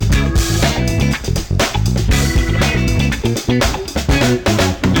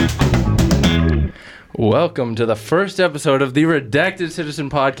Welcome to the first episode of the Redacted Citizen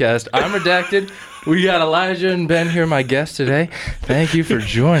Podcast. I'm Redacted. We got Elijah and Ben here, my guests today. Thank you for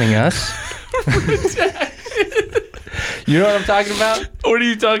joining us. You know what I'm talking about? What are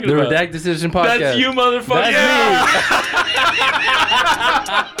you talking about? The Redacted Citizen Podcast. That's you, motherfucker. That's me.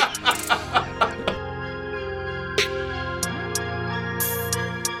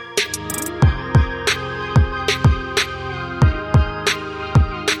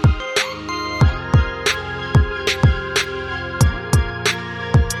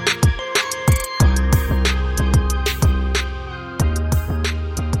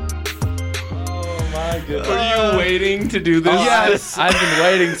 Are you waiting to do this? Yes. I've been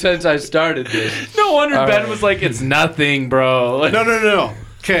waiting since I started this. No wonder Ben was like, it's nothing, bro. Like, No.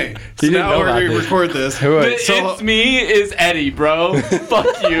 Okay, so now we're going to record this. It's me is Eddie, bro. Fuck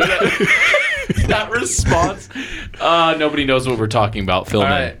you. That response. Nobody knows what we're talking about. Film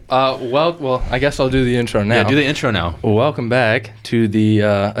it. Well, I guess I'll do the intro now. Yeah, do the intro now. Welcome back to the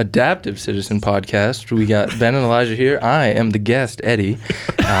Adaptive Citizen Podcast. We got Ben and Elijah here. I am the guest, Eddie.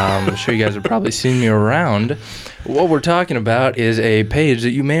 I'm sure you guys have probably seen me around. What we're talking about is a page that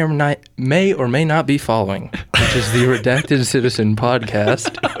you may or may not be following, which is the Redacted Citizen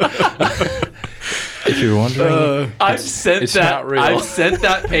Podcast. If you're wondering, I've sent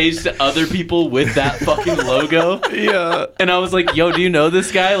that page to other people with that fucking logo. Yeah. And I was like, yo, do you know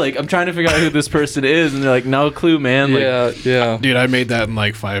this guy? Like, I'm trying to figure out who this person is. And they're like, no clue, man. Like, yeah. Dude, I made that in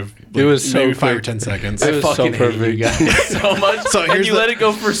like five. It was so maybe quick. 5 or 10 seconds. It was fucking so perfect. hate you guys so much. And you let it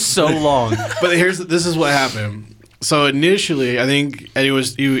go for so long. But this is what happened. So initially, I think Eddie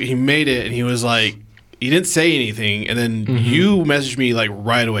he made it and he was like, he didn't say anything, and then you messaged me like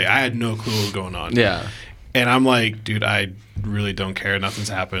right away. I had no clue what was going on. Yeah. And I'm like, dude, I really don't care. Nothing's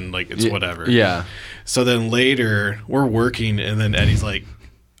happened. Like, it's whatever. Yeah. So then later, we're working, and then Eddie's like,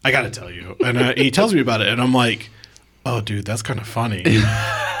 I got to tell you. And he tells me about it, and I'm like, oh, dude, that's kind of funny.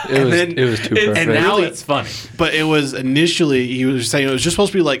 It was too perfect. And now it's funny. But it was initially, he was saying it was just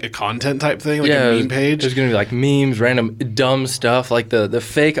supposed to be like a content type thing, like a meme page. There's going to be like memes, random dumb stuff, like the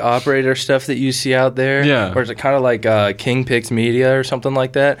fake operator stuff that you see out there. Yeah. Or is it kind of like King Picks Media or something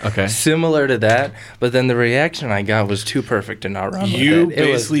like that? Okay. Similar to that. But then the reaction I got was too perfect to not run with it. You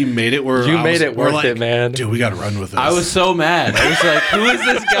basically made it where you made it worth it, man. Dude, we got to run with this. I was so mad. I was like, who is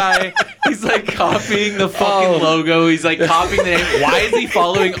this guy? He's like copying the fucking logo. He's like copying the name. Why is he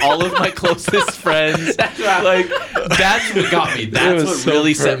following all of my closest friends? Like, that's what got me. That's what so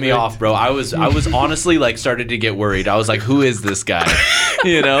really set me off, bro. I was honestly like started to get worried. I was like, who is this guy?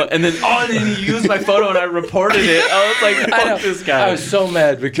 You know? And then he used my photo and I reported it. I was like, fuck this guy. I was so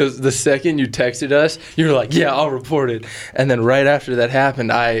mad because the second you texted us, you were like, yeah, I'll report it. And then right after that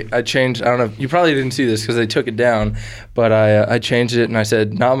happened, I changed, I don't know, you probably didn't see this because they took it down, but I changed it and I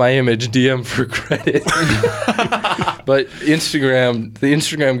said, not my image, DM for credit. But the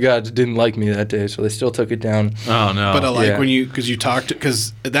Instagram gods didn't like me that day, so they still took it down. Oh, no. But I like when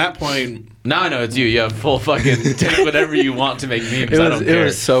because at that point... Now I know it's you. You have full fucking take whatever you want to make memes. I don't care. It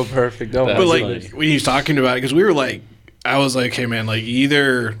was so perfect. But like when he was talking about it, because we were like, I was like, hey man, like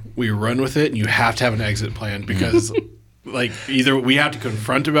either we run with it and you have to have an exit plan because like either we have to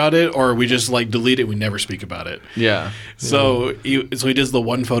confront about it or we just like delete it. We never speak about it. Yeah. So he does the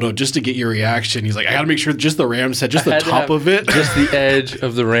one photo just to get your reaction. He's like, I got to make sure just the Rams head, just the top of it, just the edge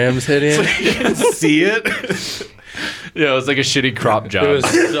of the Rams head in, so you can see it. Yeah, it was like a shitty crop job. It was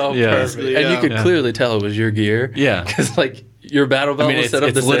so perfect. Yeah. And you could clearly tell it was your gear. Yeah. Because, like, your battle belt was set up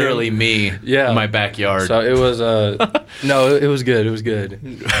it's literally me in my backyard. So it was, no, it was good. It was good.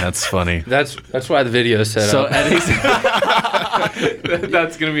 That's funny. That's why the video is set up. So Eddie's...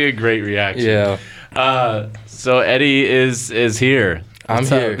 That's going to be a great reaction. Yeah. So Eddie is here. I'm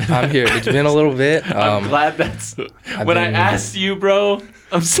here. It's been a little bit. I'm glad that's... When I asked you, bro...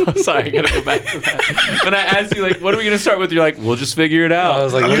 I'm so sorry. I gotta go back to that. When I asked you, like, what are we gonna start with? You're like, we'll just figure it out. I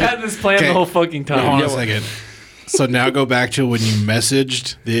was like, you had this plan the whole fucking time. Hold on a second. So now go back to when you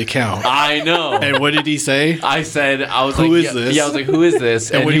messaged the account. I know. And what did he say? I said, Who is this? Yeah, I was like, who is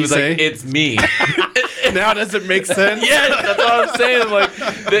this? And what he did was he say? like, it's me. Now does it make sense? Yeah, that's what I'm saying. Like,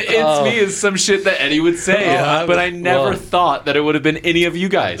 the it's me is some shit that Eddie would say, but I never thought that it would have been any of you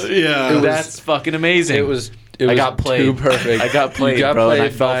guys. Yeah. That's fucking amazing. It was I got played. Too perfect. I got played, bro, and I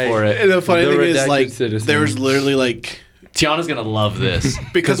fell for it. And the funny thing is, like, citizen. there was literally like... Tiana's gonna love this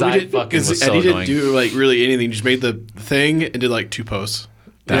because Eddie didn't do like really anything. Just made the thing and did like 2 posts.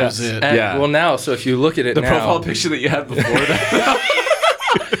 That was it. And, well, now, so if you look at it the now... profile picture that you had before that...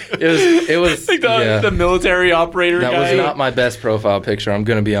 It was like the military operator that guy. was not my best profile picture, I'm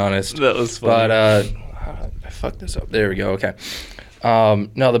going to be honest. That was funny. But, I fucked this up. There we go, okay.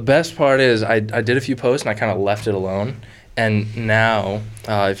 No, the best part is I did a few posts and I kind of left it alone. And now,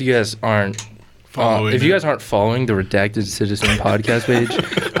 if you guys aren't following the Redacted Citizen podcast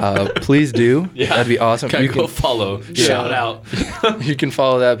page, please do. Yeah. That'd be awesome. You can go follow. Yeah. Shout out. You can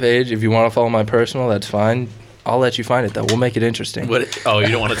follow that page. If you want to follow my personal, that's fine. I'll let you find it, though. We'll make it interesting. Oh, you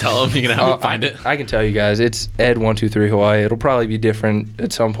don't want to tell them? You're going to have me find it? I can tell you guys. It's Ed123 Hawaii. It'll probably be different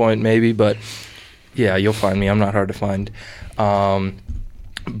at some point, maybe. But, yeah, you'll find me. I'm not hard to find.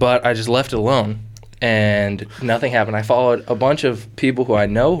 But I just left it alone, and nothing happened. I followed a bunch of people who I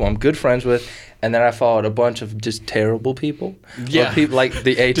know, who I'm good friends with, and then I followed a bunch of just terrible people. Yeah. Or people like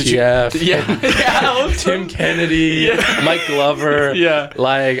the ATF. Tim Kennedy. Mike Glover. Yeah.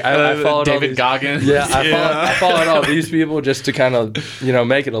 Like, I followed David all these, Goggins. Yeah, I followed all these people just to kind of,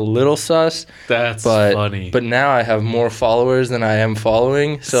 make it a little sus. That's funny. But now I have more followers than I am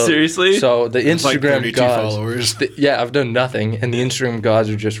following. So seriously? So the Instagram like 32 gods. followers. I've done nothing, and the Instagram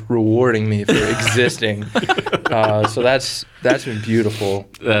gods are just rewarding me for existing. So that's been beautiful.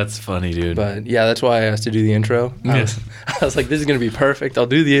 That's funny, dude. But yeah, that's why I asked to do the intro. I was like, this is gonna be perfect. I'll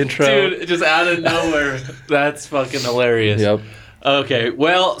do the intro. Dude, just out of nowhere. That's fucking hilarious. Yep. Okay,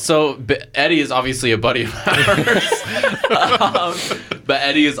 well, so Eddie is obviously a buddy of ours, but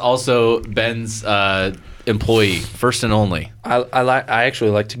Eddie is also Ben's employee, first and only. I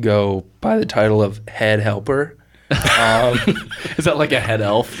actually like to go by the title of head helper. Is that like a head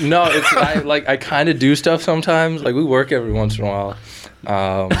elf? No, it's I kind of do stuff sometimes. Like we work every once in a while.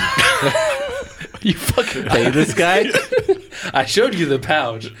 You fucking pay this guy? I showed you the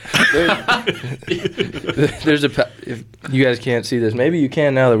pouch. There's a if you guys can't see this, maybe you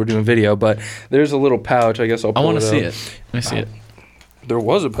can now that we're doing video, but there's a little pouch. I guess I want to see it. Let me see it. There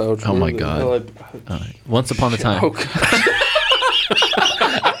was a pouch. Oh my god. Once upon a time. Oh,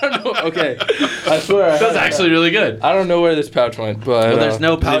 I don't know. Okay, I swear. That's actually really good. I don't know where this pouch went, but there's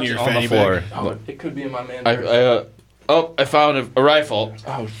no pouch your on the fanny floor. bag. Oh, it could be in my man. I found a rifle.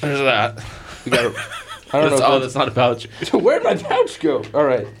 Oh, There's that. we got. I don't know. That's not a pouch. Where'd my pouch go? All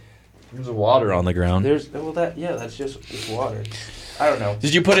right. There's water on the ground. That's just water. I don't know.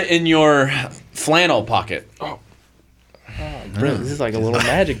 Did you put it in your flannel pocket? Oh, bro, this is like a little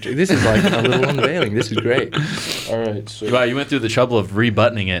magic trick. This is like a little unveiling. This is great. All right. So. Wow, you went through the trouble of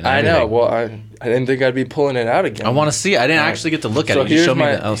rebuttoning it. And I know. everything. Well, I didn't think I'd be pulling it out again. I want to see it. I didn't actually get to look at so it. You here's showed me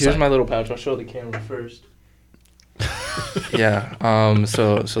my the outside. here's my little pouch. I'll show the camera first. Yeah.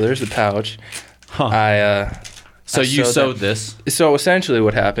 So there's the pouch. Huh. So you sewed that. this. So essentially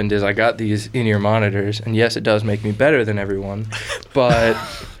what happened is I got these in-ear monitors, and yes, it does make me better than everyone, but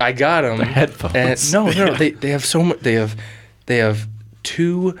I got them. The headphones. And no, they have so much. They have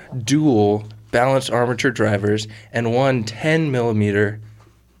two dual balanced armature drivers and one 10 millimeter.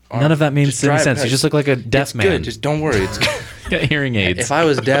 None of that means any sense. You just look like a deaf it's man. Good. Just don't worry. It's Got hearing aids. If I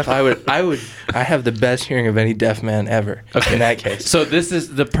was deaf, I have the best hearing of any deaf man ever. Okay. In that case. So this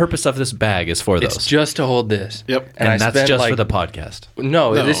is the purpose of this bag is for those. It's just to hold this. Yep. and I that's spent, just like, for the podcast.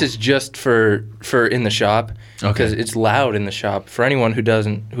 No, No. this is just for in the shop. Okay. Because it's loud in the shop. For anyone who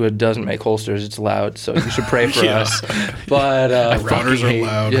doesn't make holsters, it's loud. So you should pray for Yeah. us. But Routers are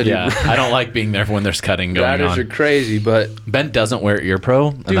loud. Yeah, dude, Yeah, I don't like being there when there's cutting going routers are on. crazy, but Ben doesn't wear ear pro,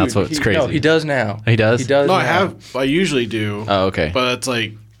 and that's what's crazy. No, he does now. He does? He does. No, now. I usually do. Oh, okay. But it's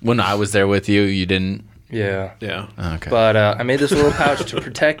like, When I was there with you, you didn't. Yeah. yeah. Oh, okay. But I made this little pouch to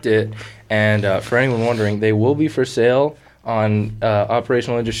protect it, and for anyone wondering, they will be for sale on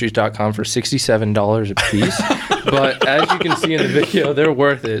operationalindustries.com for $67 a piece. But as you can see in the video, they're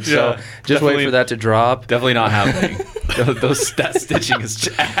worth it. So just wait for that to drop. Definitely not happening. That stitching is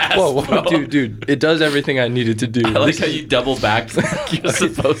ass. Whoa, bro. dude, it does everything I needed to do. I like how you double back like you're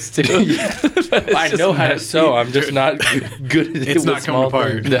supposed to. Yeah. I know how to sew. I'm just not good at it. It's with not coming small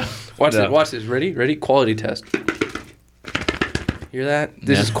apart. things. No. Watch No. this. Watch this. Ready? Quality test. Hear that?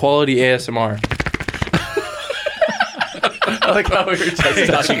 This is quality ASMR. I like how we were just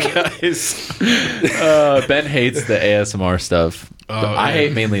talking, guys. Ben hates the ASMR stuff. Oh, I yeah.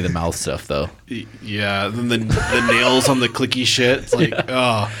 hate mainly the mouth stuff, though. Yeah. Then the nails on the clicky shit. It's like,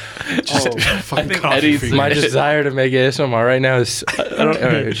 just fucking I think coffee Eddie's finger. My desire to make ASMR right now is. All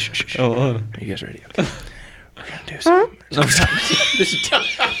right, shh. Oh, Are you guys ready? Okay. We're gonna do something. This is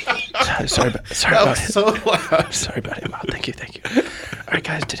sorry about That was it. so loud. Sorry about it, Mom. Thank you. All right,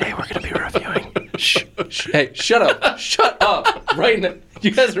 guys. Today we're gonna be reviewing. Shh. Hey, shut up! Shut up! Right now,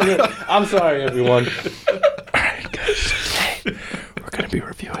 you guys are. I'm sorry, everyone. All right, guys. Today we're gonna be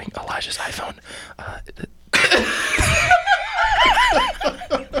reviewing Elijah's iPhone.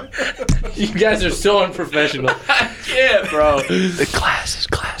 You guys are so unprofessional. yeah, bro. The glass is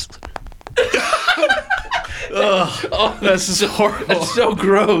glass. Oh, this is horrible. That's so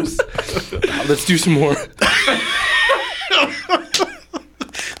gross. Let's do some more.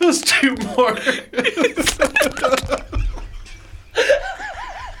 Let's do more.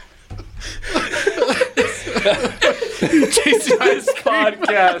 JCI's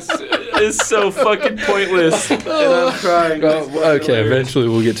podcast is so fucking pointless, and I'm crying. Okay, eventually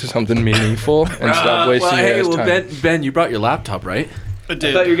we'll get to something meaningful and stop wasting your guys' time. Ben, you brought your laptop, right? I did.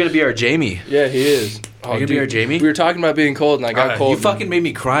 I thought you were gonna be our Jamie. Yeah, he is. You gonna be our Jamie? We were talking about being cold, and I got cold. You fucking made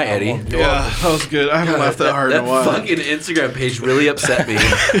me cry, Eddie. Yeah, that was good. I haven't laughed that hard in a while. That fucking Instagram page really upset me.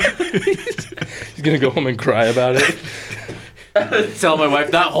 He's gonna go home and cry about it. Tell my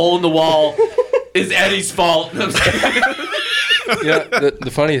wife that hole in the wall is Eddie's fault. Yeah,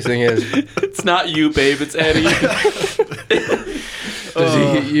 the funniest thing is, it's not you, babe. It's Eddie. does he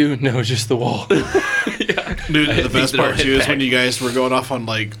hit you? No, just the wall. Yeah. Dude, the best part too is when you guys were going off on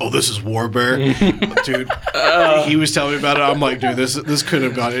like, oh, this is War Bear. Dude, he was telling me about it. I'm like, dude, this couldn't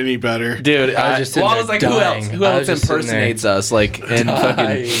have gone any better. Dude, I was like, dying. who else impersonates us? Like, and fucking,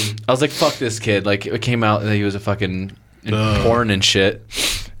 I was like, fuck this kid. Like, it came out that he was a fucking porn and shit.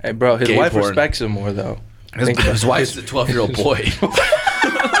 Hey, bro, his Gay wife porn. respects him more though. His wife's a 12-year-old boy.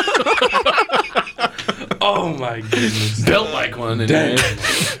 Oh my goodness. Built like one. Dang.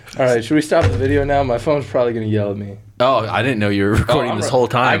 All right, should we stop the video now? My phone's probably gonna yell at me. Oh, I didn't know you were recording this whole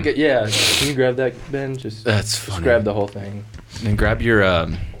time. Yeah, can you grab that, Ben? That's funny. Just grab the whole thing. And grab your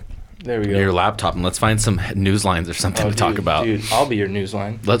There we go. your laptop and let's find some news lines or something to talk about. Dude, I'll be your news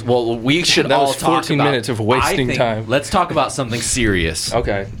line. We should That all was talk 14 about, minutes of wasting time. Let's talk about something serious.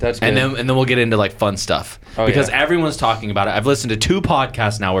 Okay, that's good. And then we'll get into like fun stuff because everyone's talking about it. I've listened to 2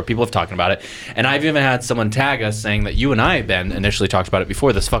 podcasts now where people have talking about it, and I've even had someone tag us saying that you and I, Ben, initially talked about it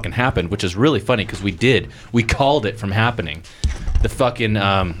before this fucking happened, which is really funny because we called it from happening. The fucking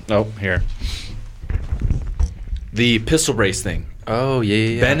the pistol brace thing. Oh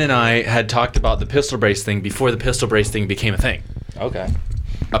yeah. Ben and I had talked about the pistol brace thing before the pistol brace thing became a thing. Okay.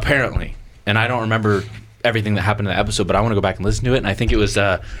 Apparently, and I don't remember everything that happened in the episode, but I want to go back and listen to it. And I think it was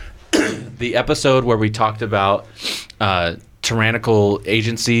the episode where we talked about tyrannical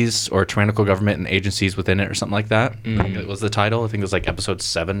agencies or tyrannical government and agencies within it or something like that. It was the title. I think it was like episode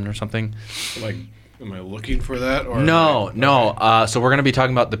 7 or something. Like, am I looking for that? Or No. So we're going to be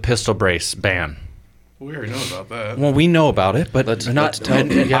talking about the pistol brace ban. We already know about that. Well, we know about it, but let's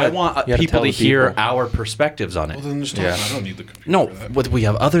tell. I want people to hear our perspectives on it. Well, then just talk. I don't need the computer No, for that. but we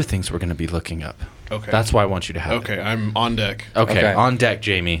have other things we're going to be looking up. Okay. That's why I want you to have it. Okay, I'm on deck. Okay, on deck,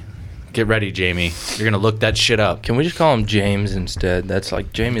 Jamie. Get ready, Jamie. You're going to look that shit up. Can we just call him James instead? That's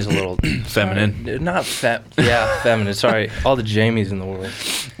like, Jamie's a little... Feminine. Sorry, not feminine. Sorry. All the Jamies in the world.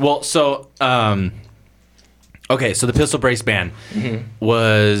 Well, so... Okay, so the pistol brace ban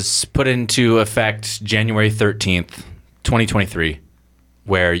was put into effect January 13th, 2023,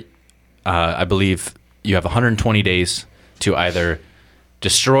 where I believe you have 120 days to either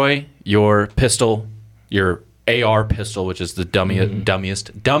destroy your pistol, your AR pistol, which is the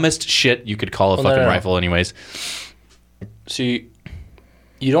dumbest shit you could call a fucking rifle anyways. See,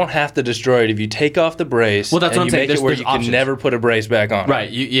 you don't have to destroy it if you take off the brace. Well, that's what I'm saying. Make it where you options. can never put a brace back on. Right.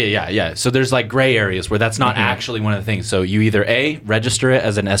 Yeah. So there's like gray areas where that's not actually one of the things. So you either A, register it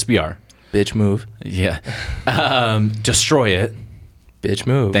as an SBR. Bitch move. Yeah. Destroy it. Bitch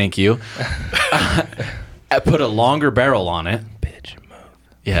move. Thank you. Put a longer barrel on it. Bitch move.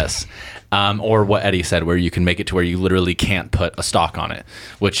 Yes. Or what Eddie said, where you can make it to where you literally can't put a stock on it,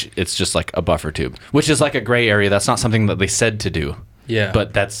 which it's just like a buffer tube, which is like a gray area. That's not something that they said to do. Yeah.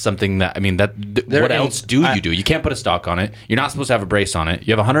 But that's something that, what else do you do? You can't put a stock on it. You're not supposed to have a brace on it.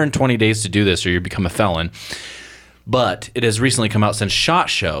 You have 120 days to do this or you become a felon. But it has recently come out since SHOT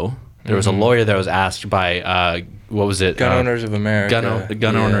Show. There was a lawyer that was asked by, what was it? Gun Owners of America.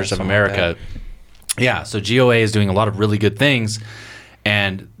 Gun Owners of America. Yeah, so GOA is doing a lot of really good things.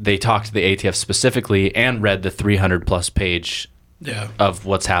 And they talked to the ATF specifically and read the 300-plus page of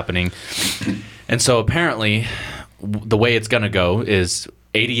what's happening. And so apparently... the way it's going to go is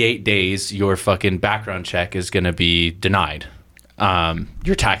 88 days, your fucking background check is going to be denied.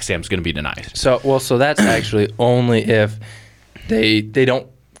 Your tax stamp's going to be denied. So that's actually only if they don't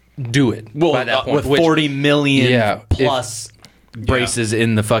do it. Well, by that point, with 40 million plus braces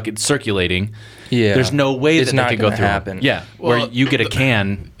in the fucking circulating, there's no way that they could go through. Happen. Yeah, well, where you get a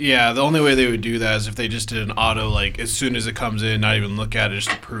can. Yeah, the only way they would do that is if they just did an auto, like as soon as it comes in, not even look at it,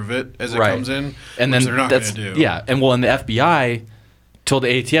 just approve it as it comes in. And then they're not going to do. Yeah, and well, in the FBI told the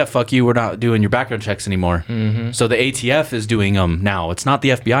ATF, "Fuck you, we're not doing your background checks anymore." Mm-hmm. So the ATF is doing them now. It's not the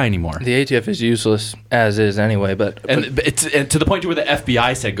FBI anymore. The ATF is useless as is anyway, but it's to the point where the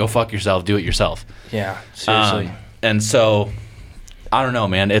FBI said, "Go fuck yourself, do it yourself." Yeah, seriously. And so, I don't know,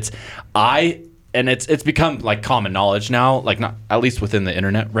 man. It's become like common knowledge now, like not at least within the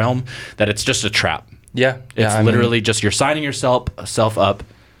internet realm, that it's just a trap. Yeah, It's literally just you're signing yourself up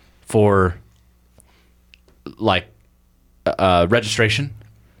for like registration.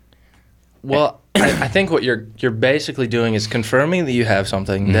 Well, I think what you're basically doing is confirming that you have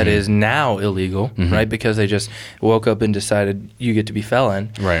something that is now illegal, right? Because they just woke up and decided you get to be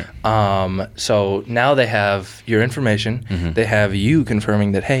felon. Right. So now they have your information. They have you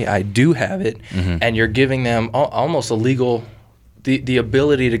confirming that, hey, I do have it, and you're giving them almost a legal the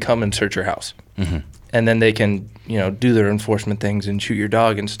ability to come and search your house. And then they can, do their enforcement things and shoot your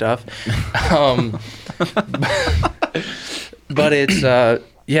dog and stuff. But it's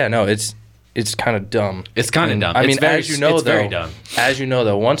it's kind of dumb. It's kind of dumb. I mean, very dumb. As you know,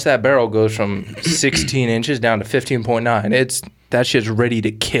 though, once that barrel goes from 16 inches down to 15.9, that shit's ready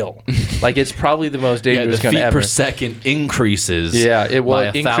to kill. Like, it's probably the most dangerous gun ever. The feet per second increases. Yeah,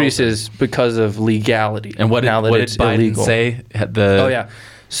 it increases because of legality. And what did Biden illegal. say? Oh yeah.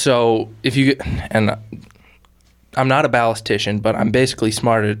 So if you and I'm not a ballistician, but I'm basically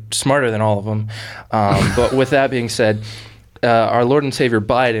smarter than all of them. But with that being said, our Lord and Savior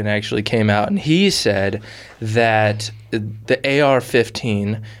Biden actually came out and he said that the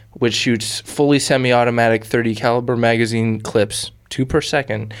AR-15, which shoots fully semi-automatic 30 caliber magazine clips, 2 per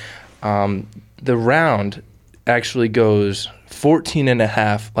second, the round actually goes 14 and a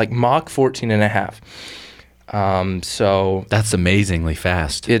half, like Mach 14 and a half. So that's amazingly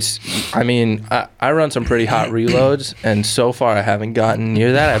fast. I run some pretty hot reloads, and so far I haven't gotten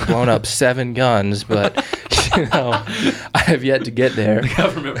near that. I've blown up 7 guns, but I have yet to get there. The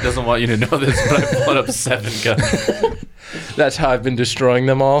government doesn't want you to know this, but I've blown up 7 guns. That's how I've been destroying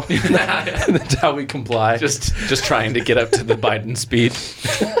them all. That's how we comply. Just trying to get up to the Biden speed.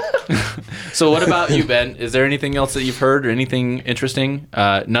 So what about you, Ben? Is there anything else that you've heard or anything interesting?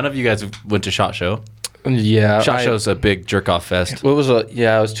 None of you guys went to SHOT Show. Yeah, SHOT Show's a big jerk off fest. It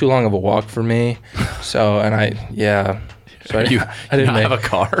was too long of a walk for me. So I didn't have a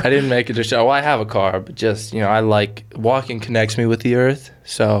car. I didn't make it to SHOT. Well, I have a car, but just I like walking connects me with the earth.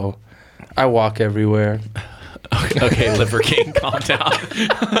 So I walk everywhere. Okay, Liver King, calm down.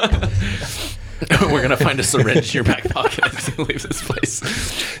 We're gonna find a syringe in your back pocket as you leave this place.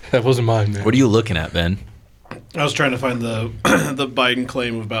 That wasn't mine, man. What are you looking at, Ben? I was trying to find the Biden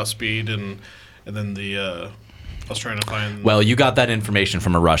claim about speed and then I was trying to find. Well, you got that information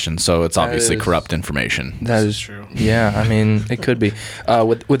from a Russian, so it's obviously corrupt information. That is true. Yeah, I mean, it could be.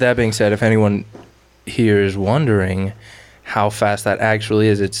 With that being said, if anyone here is wondering how fast that actually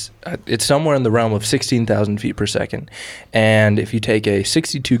is, it's somewhere in the realm of 16,000 feet per second. And if you take a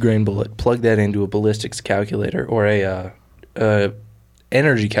 62 grain bullet, plug that into a ballistics calculator or a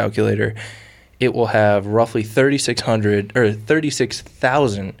energy calculator, it will have roughly 3,600 or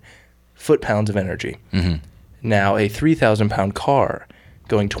 36,000 foot-pounds of energy. Mm-hmm. Now, a 3,000-pound car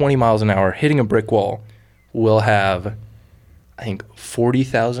going 20 miles an hour, hitting a brick wall, will have, I think,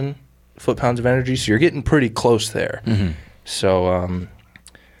 40,000 foot-pounds of energy. So you're getting pretty close there. Mm-hmm. So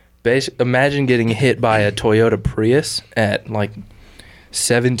imagine getting hit by a Toyota Prius at like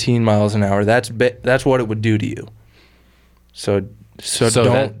 17 miles an hour. That's what it would do to you. So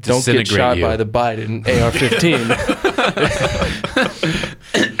don't get shot by the Biden AR-15.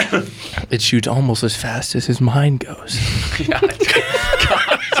 It shoots almost as fast as his mind goes. God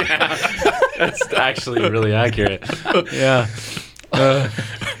damn. That's actually really accurate. Yeah.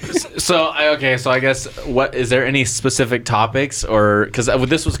 So I guess is there any specific topics, or because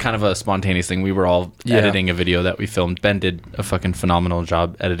this was kind of a spontaneous thing. We were all editing a video that we filmed. Ben did a fucking phenomenal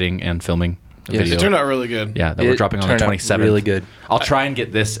job editing and filming the video. It turned out really good. Yeah, that we're dropping on the 27th. Really good. I'll try and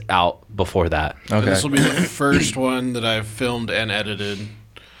get this out before that. Okay. This will be the first one that I've filmed and edited.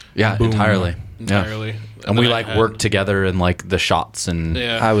 Yeah, entirely. Yeah. And we worked together in like the shots and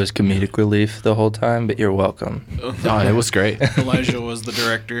I was comedic relief the whole time, but you're welcome. Oh, it was great. Elijah was the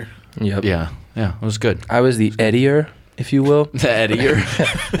director. Yep. Yeah, it was good. I was the editor, if you will. The editor.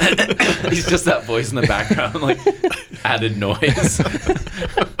 He's just that voice in the background, like added noise.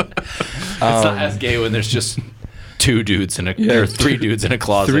 It's not as gay when there's just 2 dudes or 3 dudes in a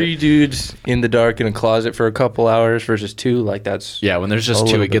closet. 3 dudes in the dark in a closet for a couple hours versus 2, like that's... Yeah, when there's just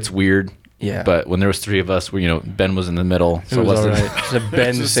 2, it gets weird. Yeah. But when there was 3 of us, Ben was in the middle. So it was all right. It's a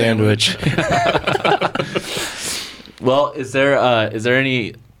Ben sandwich. Well, is there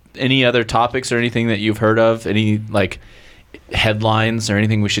any other topics or anything that you've heard of? Any headlines or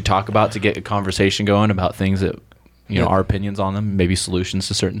anything we should talk about to get a conversation going about things that, our opinions on them, maybe solutions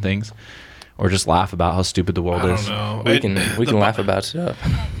to certain things, or just laugh about how stupid the world is? I don't know. We can laugh about stuff.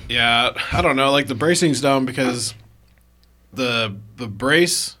 Yeah, I don't know. Like the bracing's dumb because the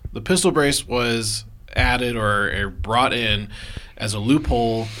pistol brace was added or brought in as a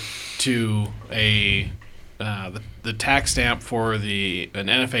loophole to the tax stamp for an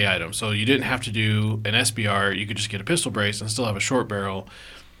NFA item. So you didn't have to do an SBR. You could just get a pistol brace and still have a short barrel,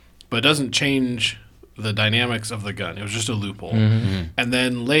 but it doesn't change the dynamics of the gun. It was just a loophole. Mm-hmm. And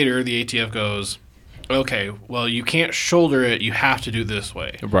then later the ATF goes, okay, well, you can't shoulder it. You have to do this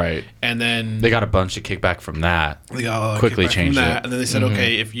way. Right. And then they got a bunch of kickback from that. They got quickly changed it. And then they said,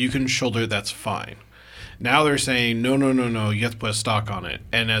 okay, if you can shoulder it, that's fine. Now they're saying, no, you have to put a stock on it.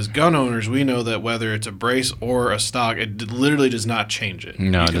 And as gun owners, we know that whether it's a brace or a stock, it literally does not change it.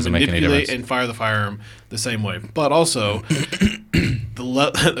 No, it doesn't make any difference. And fire the firearm the same way. But also,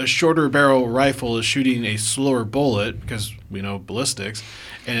 a shorter barrel rifle is shooting a slower bullet because we know ballistics.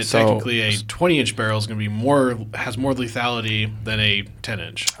 And technically a 20-inch barrel is going to be has more lethality than a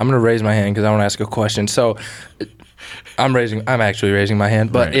 10-inch. I'm going to raise my hand because I want to ask a question. So I'm actually raising my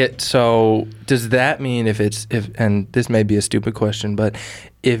hand, but right. So does that mean and this may be a stupid question, but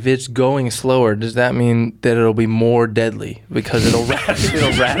if it's going slower, does that mean that it'll be more deadly because it'll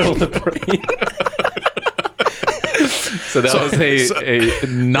rattle the brain? So that was a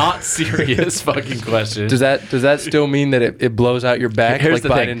not serious fucking question. Does that still mean that it blows out your back? Here's like the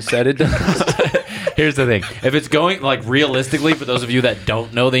Biden said it does? Here's the thing. If it's going, like, realistically, for those of you that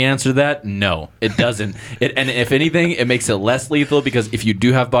don't know the answer to that, no, it doesn't. And if anything, it makes it less lethal because if you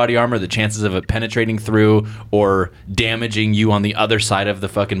do have body armor, the chances of it penetrating through or damaging you on the other side of the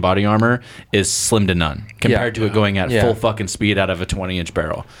fucking body armor is slim to none compared to it going at full fucking speed out of a 20-inch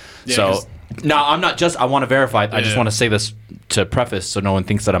barrel. Yeah, so... No, I'm not just... I want to verify. I just want to say this to preface so no one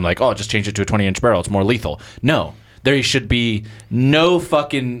thinks that I'm like, oh, just change it to a 20-inch barrel. It's more lethal. No. There should be no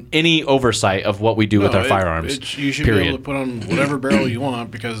fucking... any oversight of what we do with our firearms. You should be able to put on whatever barrel you want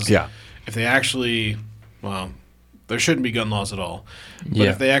because if they actually... Well, there shouldn't be gun laws at all. But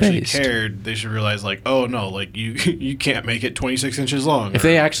if they actually cared, they should realize, like, oh, no, like, you can't make it 26 inches long. If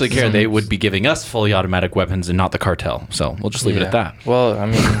they actually cared, they would be giving us fully automatic weapons and not the cartel. So we'll just leave it at that. Well, I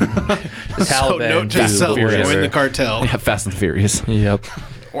mean, the Taliban... So note to self, join the cartel. Yeah, Fast and the Furious. Yep.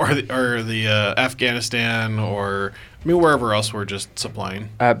 Or the Afghanistan or... I mean, wherever else we're just supplying.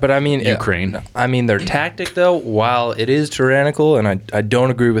 But I mean... Ukraine. I mean, their tactic, though, while it is tyrannical, and I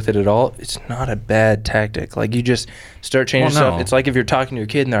don't agree with it at all, it's not a bad tactic. Like, you just start changing stuff. It's like if you're talking to your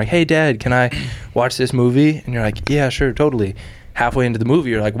kid, and they're like, hey, Dad, can I watch this movie? And you're like, yeah, sure, totally. Halfway into the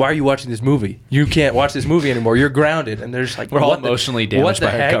movie, you're like, why are you watching this movie? You can't watch this movie anymore. You're grounded. And they're just like... We're all emotionally damaged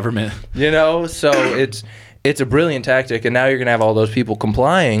by our government. You know? So it's a brilliant tactic, and now you're going to have all those people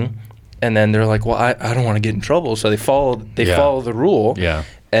complying... And then they're like, well, I don't want to get in trouble. So they follow the rule. Yeah.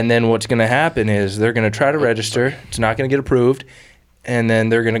 And then what's going to happen is they're going to try to register. It's not going to get approved. And then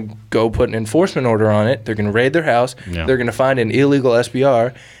they're going to go put an enforcement order on it. They're going to raid their house. Yeah. They're going to find an illegal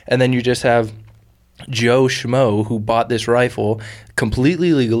SBR. And then you just have Joe Schmo who bought this rifle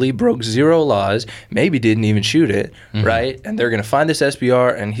completely legally, broke zero laws, maybe didn't even shoot it, right? And they're going to find this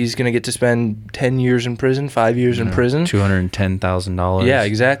SBR, and he's going to get to spend 10 years in prison, 5 years in prison. $210,000. Yeah,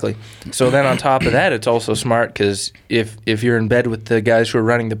 exactly. So then on top of that, it's also smart because if you're in bed with the guys who are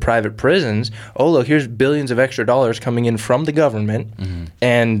running the private prisons, oh, look, here's billions of extra dollars coming in from the government,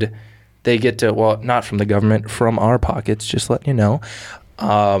 and they get to, well, not from the government, from our pockets, just letting you know.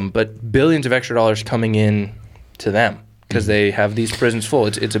 But billions of extra dollars coming in to them because they have these prisons full.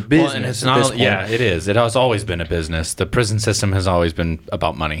 It's a business. Well, and it's not. Yeah, it is. It has always been a business. The prison system has always been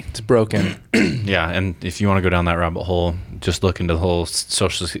about money. It's broken. Yeah, and if you want to go down that rabbit hole, just look into the whole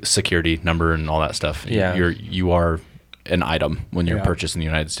Social Security number and all that stuff. Yeah, you are an item when you're purchased in the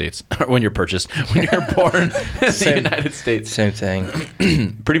United States. when you're born in the United States. Same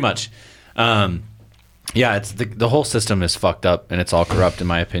thing. Pretty much. Yeah, it's the whole system is fucked up and it's all corrupt in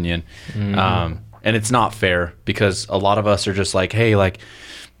my opinion. And it's not fair because a lot of us are just like, hey, like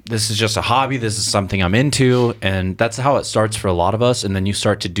this is just a hobby, this is something I'm into, and that's how it starts for a lot of us. And then you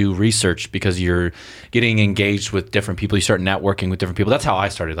start to do research because you're getting engaged with different people, you start networking with different people. That's how I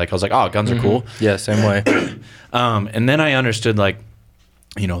started. Like I was like, oh, guns are cool. Yeah, same way. And then I understood like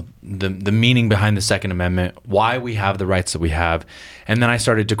the meaning behind the Second Amendment, why we have the rights that we have. And then I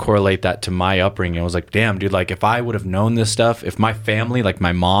started to correlate that to my upbringing. I was like, damn, dude, like if I would have known this stuff, if my family, like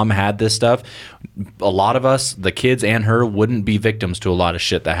my mom had this stuff, a lot of us, the kids and her, wouldn't be victims to a lot of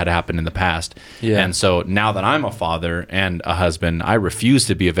shit that had happened in the past. Yeah. And so now that I'm a father and a husband, I refuse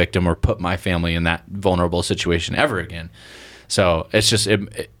to be a victim or put my family in that vulnerable situation ever again. So it's just,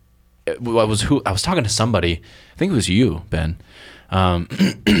 I was talking to somebody, I think it was you, Ben,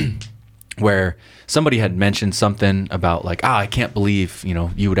 where somebody had mentioned something about like, I can't believe,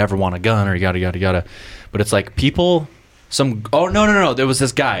 you would ever want a gun or yada, yada, yada. But it's like no, there was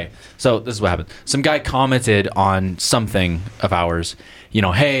this guy. So this is what happened. Some guy commented on something of ours,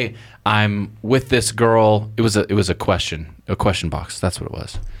 hey, I'm with this girl. It was a question box. That's what it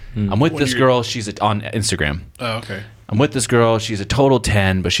was. I'm with this girl. She's on Instagram. Oh, okay. I'm with this girl. She's a total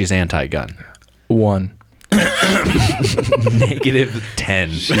 10, but she's anti-gun. 1. Negative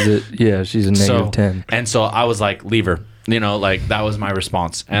 10. She's a negative 10. And so I was like, leave her. Like that was my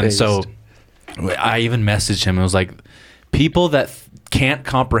response. And so I even messaged him and was like, people that can't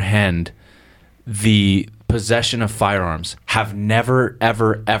comprehend the possession of firearms have never,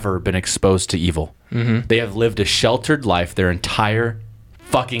 ever, ever been exposed to evil. Mm-hmm. They have lived a sheltered life their entire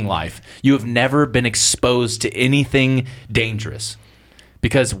fucking life. You have never been exposed to anything dangerous.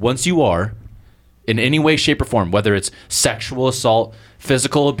 Because once you are, in any way, shape, or form, whether it's sexual assault,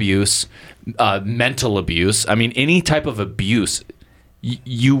 physical abuse, mental abuse, I mean, any type of abuse,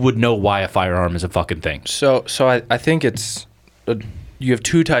 you would know why a firearm is a fucking thing. So I think it's you have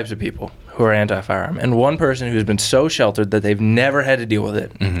two types of people who are anti-firearm, and one person who's been so sheltered that they've never had to deal with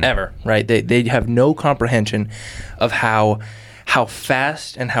it ever, right? They have no comprehension of how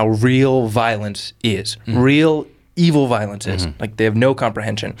fast and how real violence is, real evil violence is. Like they have no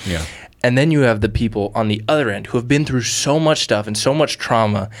comprehension. Yeah. And then you have the people on the other end who have been through so much stuff and so much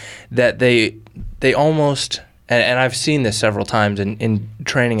trauma that they almost, and I've seen this several times in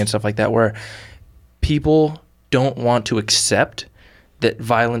training and stuff like that, where people don't want to accept that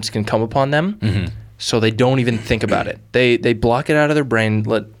violence can come upon them, so they don't even think about it. They block it out of their brain,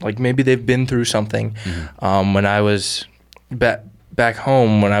 like maybe they've been through something. When I was back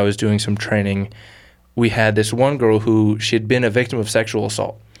home, when I was doing some training, we had this one girl who she had been a victim of sexual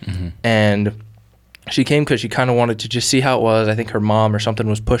assault. And she came because she kind of wanted to just see how it was. I think her mom or something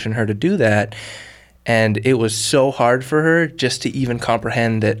was pushing her to do that. And it was so hard for her just to even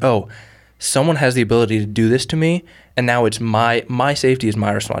comprehend that, oh, someone has the ability to do this to me, and now it's my safety is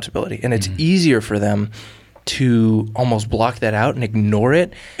my responsibility. And it's easier for them to almost block that out and ignore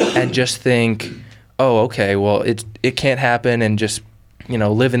it and just think, oh, okay, well, it can't happen, and just,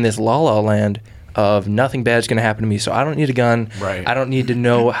 live in this la-la land of nothing bad's going to happen to me, so I don't need a gun. Right. I don't need to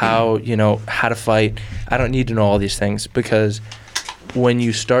know how to fight. I don't need to know all these things, because when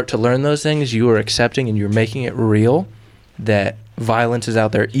you start to learn those things, you are accepting and you're making it real that violence is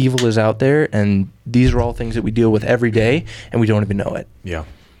out there, evil is out there, and these are all things that we deal with every day, and we don't even know it. Yeah.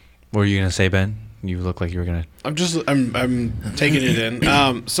 What were you going to say, Ben? You look like you were going to... I'm taking it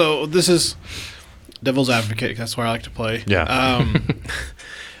in. So this is devil's advocate. That's where I like to play. Yeah.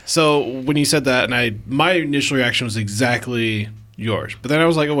 So when you said that, and my initial reaction was exactly yours. But then I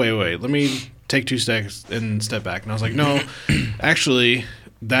was like, oh, wait, let me take 2 steps and step back. And I was like, no, actually,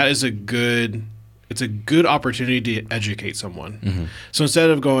 that is a good opportunity to educate someone. So instead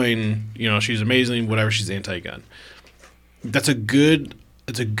of going, she's amazing, whatever, she's anti-gun, it's a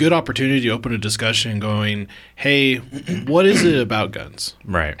good opportunity to open a discussion going, hey, what is it about guns?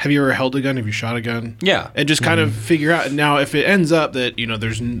 Right. Have you ever held a gun? Have you shot a gun? Yeah. And just kind of figure out. Now, if it ends up that,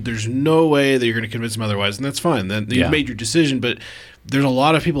 there's no way that you're going to convince them otherwise, then that's fine. Then you've made your decision. But there's a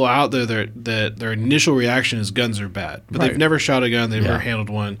lot of people out there that their initial reaction is guns are bad. But they've never shot a gun. They've never handled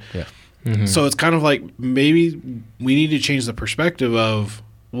one. Yeah. So it's kind of like maybe we need to change the perspective of,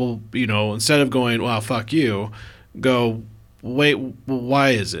 well, instead of going, well, fuck you, go, wait,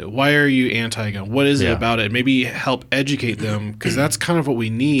 why is it? Why are you anti-gun? What is it about it? Maybe help educate them, because that's kind of what we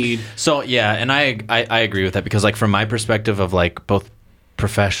need. So, yeah, and I agree with that, because, like, from my perspective of, like, both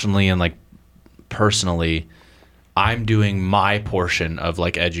professionally and, like, personally, I'm doing my portion of,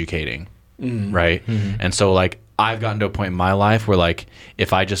 like, educating, right? And so, like, I've gotten to a point in my life where, like,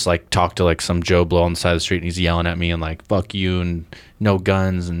 if I just, like, talk to, like, some Joe Blow on the side of the street and he's yelling at me and, like, fuck you and no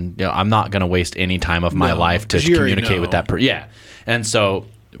guns, and, I'm not going to waste any time of my life to communicate with that person. Yeah. And so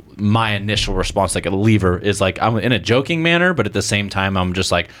my initial response, like a lever, is, like, I'm in a joking manner, but at the same time, I'm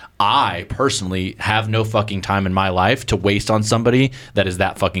just like, I personally have no fucking time in my life to waste on somebody that is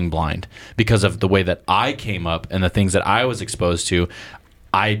that fucking blind, because of the way that I came up and the things that I was exposed to.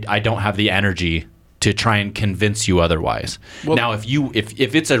 I don't have the energy to try and convince you otherwise. Well, now, if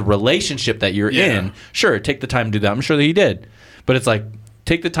it's a relationship that you're in, sure, take the time to do that. I'm sure that he did. But it's like,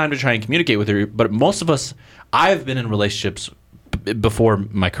 take the time to try and communicate with her. But most of us, I've been in relationships before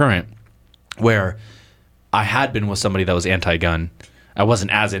my current where I had been with somebody that was anti-gun. I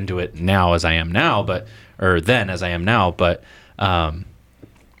wasn't as into it now as I am now, or then as I am now, but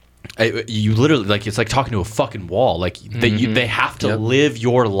you literally, like, it's like talking to a fucking wall. Like, they have to live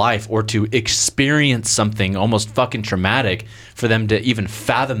your life or to experience something almost fucking traumatic for them to even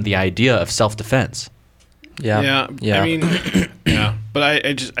fathom the idea of self-defense. Yeah. I mean, yeah, but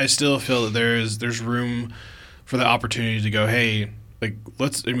I still feel that there's room for the opportunity to go, hey, like,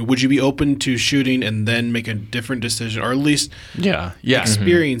 would you be open to shooting and then make a different decision, or at least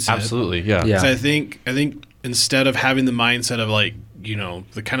experience it? Absolutely, yeah. Because I think instead of having the mindset of, like, you know,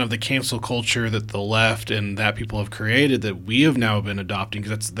 the kind of the cancel culture that the left and that people have created, that we have now been adopting,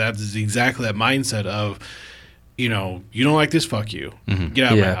 because that's exactly that mindset of, you know, you don't like this, fuck you, get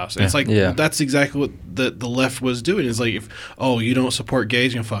out of my house. And it's like, that's exactly what the left was doing. It's like, you don't support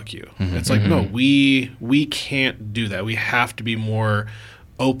gays, fuck you. It's like, no, we can't do that. We have to be more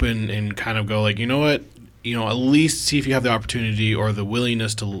open and kind of go, like, you know what, you know, at least see if you have the opportunity or the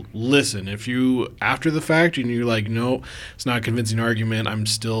willingness to listen. If you, after the fact, and you're like, no, it's not a convincing argument, I'm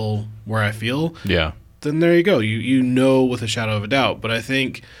still where I feel, then there you go. You know, with a shadow of a doubt. But I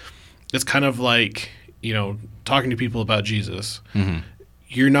think it's kind of like, you know, talking to people about Jesus.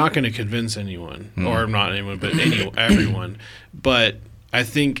 You're not going to convince anyone, or not anyone, but everyone. But I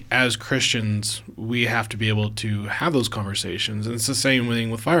think as Christians, we have to be able to have those conversations. And it's the same thing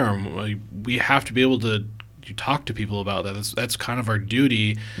with firearm. We have to be able to talk to people about that. That's kind of our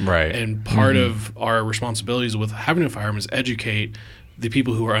duty. Right. And part of our responsibilities with having a firearm is educate the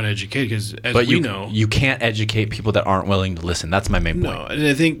people who are uneducated, because we know, you can't educate people that aren't willing to listen. That's my main point. No, and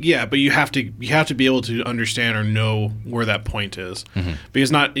I think but you have to be able to understand or know where that point is,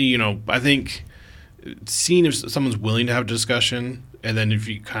 because not, you know, I think seeing if someone's willing to have a discussion, and then if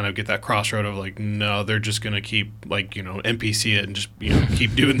you kind of get that crossroad of, like, no, they're just gonna keep, like, you know, NPC it and just, you know,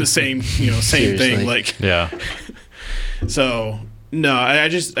 keep doing the same, you know, same thing, like, So no, I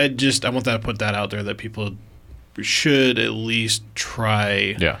want to put that out there, that people should at least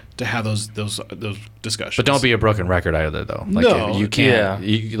try to have those discussions. But don't be a broken record either, though. Like, no, you can't.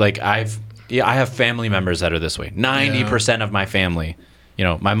 Like, I have family members that are this way. 90% of my family, you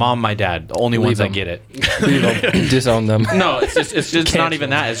know, my mom, my dad, the only ones that get it. Leave them. Disown them. No, it's just not even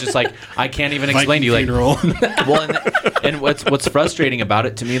that. It's just like, I can't even explain to you, like, well, and what's frustrating about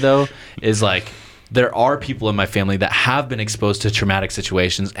it to me, though, is, like, there are people in my family that have been exposed to traumatic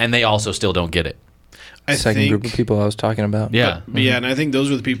situations, and they also still don't get it. Second group of people I was talking about. Yeah. But and I think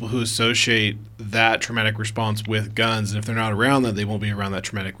those are the people who associate that traumatic response with guns, and if they're not around that, they won't be around that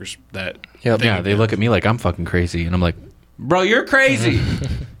traumatic they look at me like I'm fucking crazy, and I'm like, bro, you're crazy.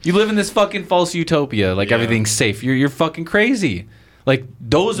 You live in this fucking false utopia, like everything's safe. You're fucking crazy. Like,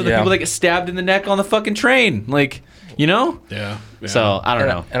 those are the people that get stabbed in the neck on the fucking train, like, you know? So I don't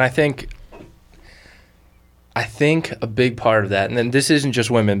know. And I think a big part of that, and then this isn't just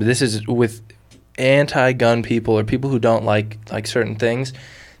women, but this is with anti-gun people or people who don't like certain things.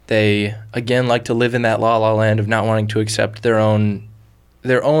 They, again, like to live in that la la land of not wanting to accept their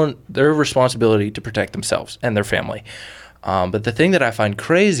responsibility to protect themselves and their family. But the thing that I find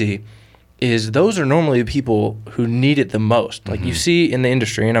crazy is those are normally the people who need it the most. Like, you see in the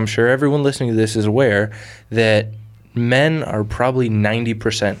industry, and I'm sure everyone listening to this is aware, that men are probably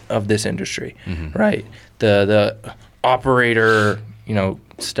 90% of this industry, right? The operator, you know,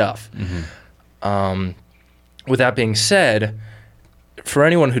 stuff. With that being said, for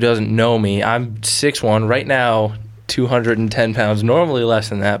anyone who doesn't know me, I'm 6'1", right now, 210 pounds, normally less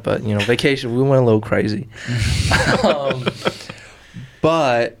than that, but, you know, vacation, we went a little crazy.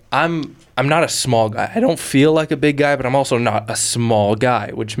 But I'm not a small guy. I don't feel like a big guy, but I'm also not a small guy,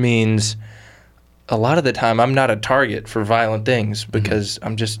 which means a lot of the time I'm not a target for violent things, because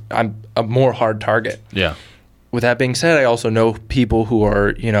I'm a more hard target. Yeah. With that being said, I also know people who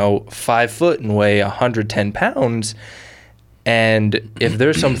are, you know, 5 foot and weigh 110 pounds. And if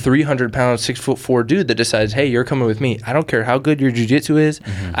there's some 300-pound, 6'4" dude that decides, hey, you're coming with me, I don't care how good your jiu-jitsu is.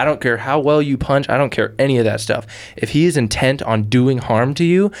 I don't care how well you punch. I don't care any of that stuff. If he is intent on doing harm to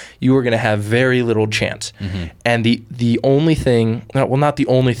you, you are going to have very little chance. And the only thing, well, not the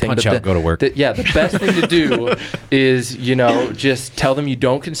only thing, punch but out, go to work. the best thing to do is, you know, just tell them you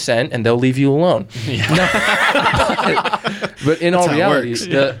don't consent and they'll leave you alone. But in all reality,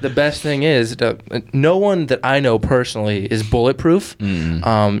 the best thing is no one that I know personally is bulletproof.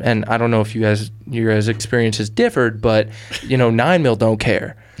 And I don't know if your guys' experiences differed, but, you know, 9mm don't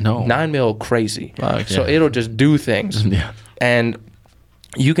care. No. 9mm crazy. Fuck, So yeah. it'll just do things. Yeah. And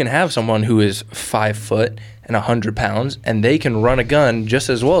you can have someone who is 5 foot and 100 pounds, and they can run a gun just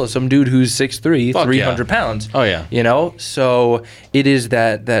as well as some dude who's 6'3", Fuck 300 yeah. pounds. Oh, yeah. You know? So it is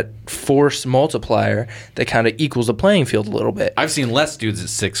that force multiplier that kind of equals the playing field a little bit. I've seen less dudes at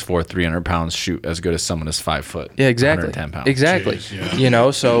 6'4", 300 pounds shoot as good as someone is 5 foot. Yeah, exactly. 110 pounds. Exactly. Jeez, yeah. You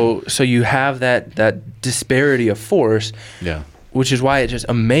know, so you have that disparity of force. Yeah. Which is why it just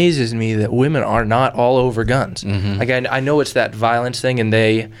amazes me that women are not all over guns. Mm-hmm. Like I know it's that violence thing,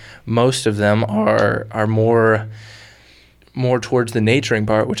 and most of them are more towards the nurturing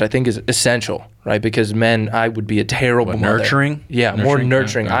part, which I think is essential, right? Because men, I would be a terrible mother. Nurturing? Yeah, more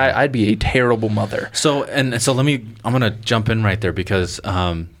nurturing. Okay. I'd be a terrible mother. So I'm gonna jump in right there because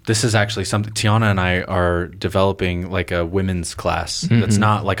this is actually something Tiana and I are developing, like a women's class. That's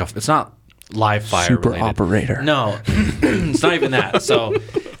not like it's not live fire Super related. operator. No, it's not even that. So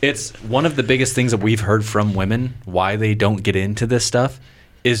it's one of the biggest things that we've heard from women why they don't get into this stuff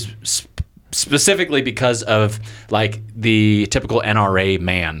is specifically because of like the typical NRA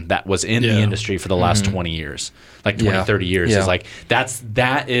man that was in the industry for the last 20 years, like 20, 30 years. Is like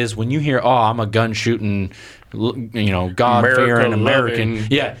that is when you hear, oh, I'm a gun shooting, God-fearing American. Loving.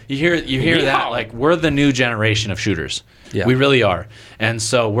 Yeah, you hear that, like, we're the new generation of shooters. Yeah. We really are. And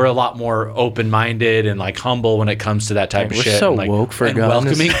so we're a lot more open-minded and like humble when it comes to that type of we're shit. so and, like, woke for and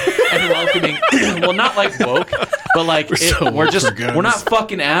guns. welcoming. Well, not like woke, but like we're not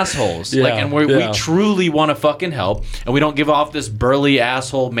fucking assholes. Yeah, Like, and we truly want to fucking help, and we don't give off this burly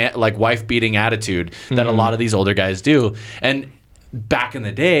asshole like wife beating attitude that a lot of these older guys do. And back in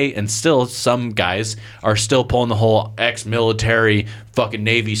the day, and still some guys are still pulling the whole ex-military fucking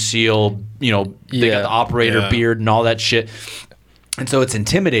Navy SEAL, they got the operator beard and all that shit. And so it's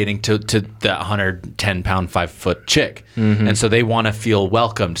intimidating to that 110-pound, 5-foot chick. And so they want to feel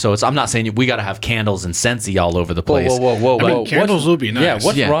welcomed. So I'm not saying we got to have candles and Scentsy all over the place. Whoa. Candles would be nice. Yeah,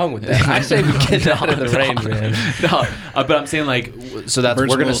 what's wrong with that? I say we get out of the range, man. No, but I'm saying like, so that's Birds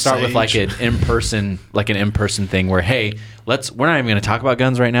we're going to will start with like sage. an in-person thing where, hey, we're not even going to talk about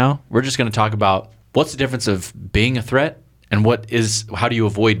guns right now. We're just going to talk about what's the difference of being a threat and how do you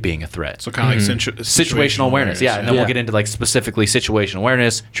avoid being a threat? So kind of like Situational awareness, yeah. And then Yeah. we'll get into like specifically situational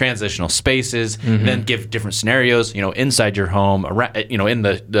awareness, transitional spaces, and then give different scenarios, inside your home, around, in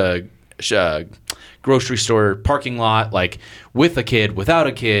the grocery store parking lot, like with a kid, without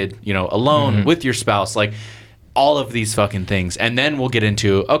a kid, alone, with your spouse, like all of these fucking things. And then we'll get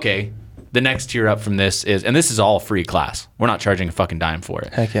into, okay, the next tier up from this is, and this is all free class. We're not charging a fucking dime for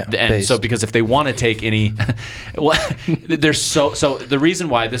it. Heck yeah. And Based. so because if they want to take any, well, there's so the reason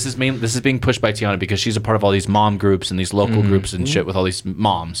why this is being pushed by Tiana because she's a part of all these mom groups and these local groups and shit with all these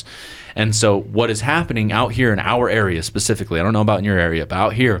moms. And so what is happening out here in our area specifically, I don't know about in your area, but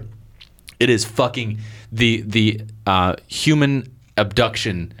out here, it is fucking the human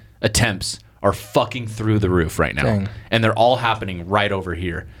abduction attempts are fucking through the roof right now. Dang. And they're all happening right over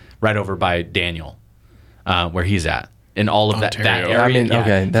here. Right over by Daniel, where he's at, in all of that Ontario. area. I mean,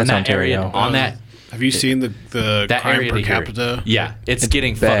 okay, from that's that Ontario. area on that Have you seen the that crime area per to here. capita? Yeah, it's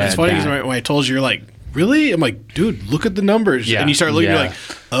getting bad. fucking It's funny bad. because when I told you, you're like, really? I'm like, dude, look at the numbers. Yeah. And you start looking, Yeah. you're like,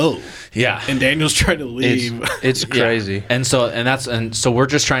 oh. Yeah, And Daniel's trying to leave. It's crazy. And so we're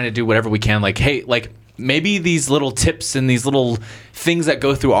just trying to do whatever we can. Like, hey, like maybe these little tips and these little things that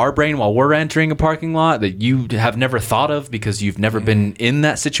go through our brain while we're entering a parking lot that you have never thought of because you've never been in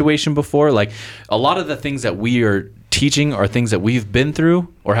that situation before. Like a lot of the things that we are teaching are things that we've been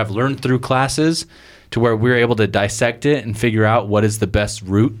through or have learned through classes to where we're able to dissect it and figure out what is the best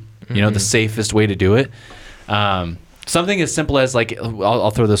route, the safest way to do it. Something as simple as like, I'll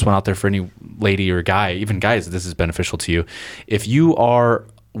throw this one out there for any lady or guy, even guys, this is beneficial to you. If you are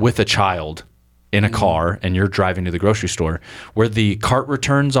with a child in a car and you're driving to the grocery store, where the cart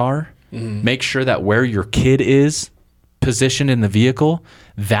returns are, make sure that where your kid is positioned in the vehicle,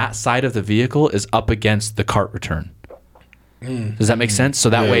 that side of the vehicle is up against the cart return. Does that make sense? So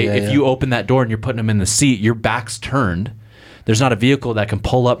that way, if you open that door and you're putting them in the seat, your back's turned. There's not a vehicle that can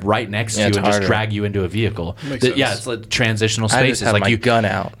pull up right next to you and just harder. drag you into a vehicle. Makes sense. Yeah, it's like transitional I spaces. just have like my gun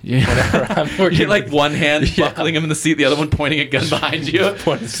out. Yeah. I'm working You're like one hand buckling him in the seat, the other one pointing a gun behind you.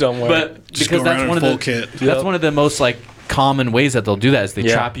 pointing somewhere. But Just because go that's around one in of full the kit. that's one of the most like common ways that they'll do that is they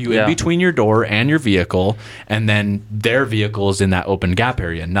trap you in between your door and your vehicle, and then their vehicle is in that open gap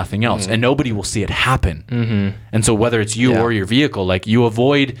area, nothing else, and nobody will see it happen. And so whether it's you or your vehicle, like you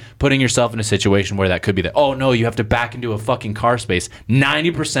avoid putting yourself in a situation where that could be that, oh no, you have to back into a fucking car space.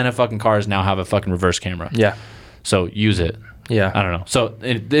 90% of fucking cars now have a fucking reverse camera. Yeah. So use it. Yeah. I don't know. So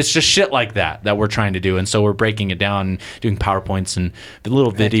it's just shit like that we're trying to do. And so we're breaking it down, doing PowerPoints and the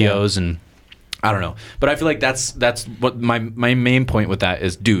little videos and I don't know. But I feel like that's what my main point with that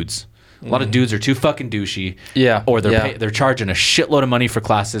is dudes. A lot of dudes are too fucking douchey. Yeah. Or they're charging a shitload of money for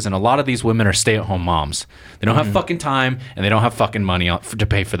classes, and a lot of these women are stay-at-home moms. They don't have fucking time, and they don't have fucking money to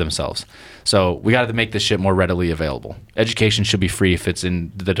pay for themselves. So we got to make this shit more readily available. Education should be free if it's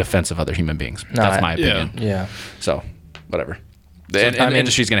in the defense of other human beings. That's my opinion. Yeah. So, whatever. The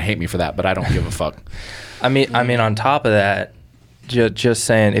industry's going to hate me for that, but I don't give a fuck. I mean, on top of that, just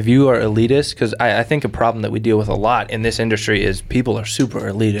saying, if you are elitist, because I think a problem that we deal with a lot in this industry is people are super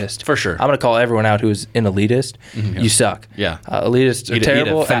elitist. For sure. I'm going to call everyone out who's an elitist. You suck. Yeah. Elitists are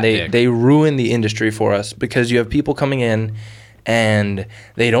terrible, and they ruin the industry for us because you have people coming in and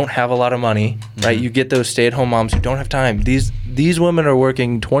they don't have a lot of money, right? You get those stay-at-home moms who don't have time. These women are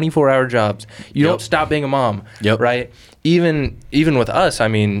working 24-hour jobs. You don't stop being a mom, right? Even with us, I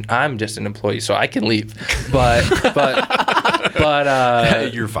mean, I'm just an employee, so I can leave. But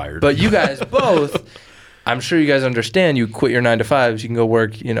You're fired. But you guys both, I'm sure you guys understand, you quit your 9-to-5s, you can go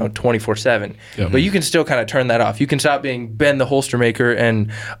work, 24/7. But you can still kind of turn that off. You can stop being Ben the holster maker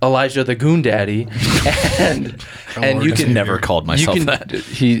and Elijah the goon daddy, and you can never called myself that.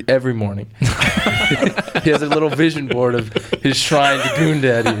 He every morning. He has a little vision board of his shrine to goon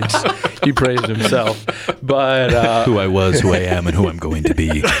daddy. He praised himself. But who I was, who I am, and who I'm going to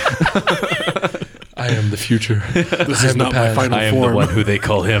be. I am the future. This is not my final I am form. the one who they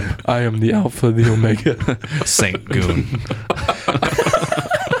call him. I am the Alpha, the Omega. Saint Goon.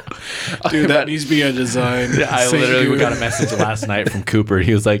 Dude, that needs to be a design. Yeah, I Saint literally Goon. got a message last night from Cooper.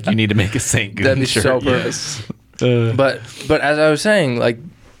 He was like, "You need to make a Saint Goon That'd be shirt." so perfect. But as I was saying, like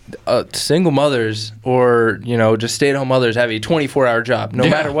single mothers or just stay-at-home mothers have a 24-hour job, no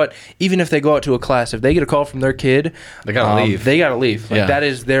matter what. Even if they go out to a class, if they get a call from their kid, They gotta leave. They gotta leave. Like, that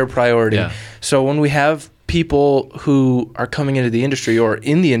is their priority. Yeah. So when we have people who are coming into the industry or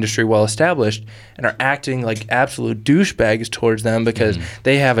in the industry well established and are acting like absolute douchebags towards them because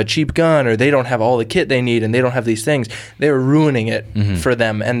they have a cheap gun or they don't have all the kit they need and they don't have these things, they're ruining it for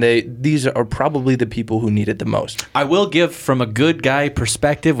them, and these are probably the people who need it the most. I will give, from a good guy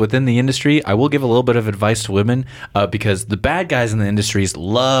perspective within the industry, I will give a little bit of advice to women because the bad guys in the industries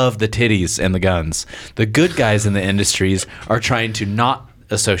love the titties and the guns. The good guys in the industries are trying to not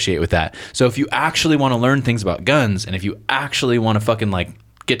associate with that. So if you actually want to learn things about guns, and if you actually want to fucking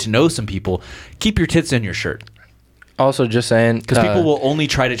get to know some people, keep your tits in your shirt. Also, just saying, Because people will only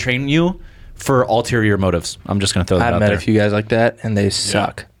try to train you for ulterior motives. I'm just going to throw that out I've there. met a few guys like that, and they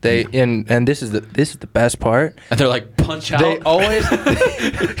suck. They and this is the best part. And they're like, punch out. They always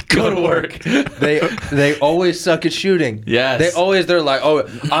go to work. They always suck at shooting. Yes. They're like, oh,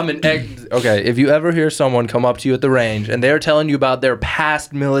 I'm an ex. Okay, if you ever hear someone come up to you at the range and they're telling you about their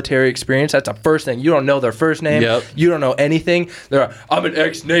past military experience, that's the first thing. You don't know their first name. Yep. You don't know anything. They're like, I'm an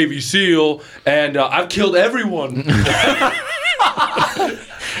ex-Navy SEAL and I've killed everyone.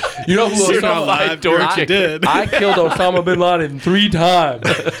 You know who I did. I killed Osama bin Laden 3 times.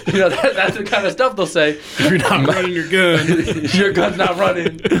 That's the kind of stuff they'll say. If you're not running your gun, Your gun's not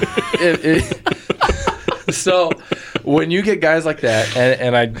running. So when you get guys like that,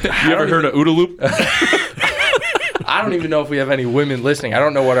 and You ever heard of OODA loop? I don't even know if we have any women listening. I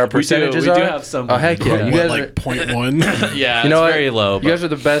don't know what our percentages are. We do have some. Oh, heck yeah. You guys like are, 0.1. Yeah, you know it's what? very low. You guys are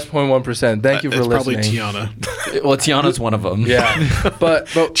the best 0.1%. Thank you for It's listening. probably Tiana. Well, Tiana's one of them. Yeah. But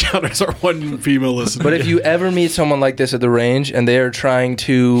Tiana's our one female listener. if you ever meet someone like this at the range and they are trying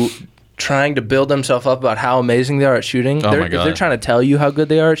to build themselves up about how amazing they are at shooting, Oh my if God. they're trying to tell you how good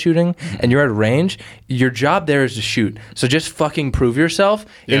they are at shooting and you're at a range, your job there is to shoot. So just fucking prove yourself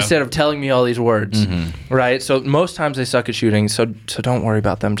instead of telling me all these words, right? So most times they suck at shooting, so don't worry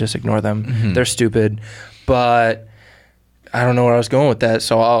about them. Just ignore them. They're stupid. But I don't know where I was going with that,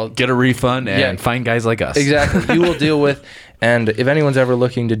 so I'll Get a refund and find guys like us. Exactly. You will deal with, and if anyone's ever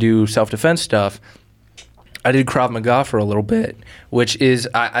looking to do self-defense stuff, I did Krav Maga for a little bit, which is,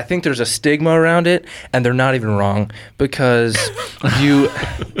 I think there's a stigma around it, and they're not even wrong, because you'll...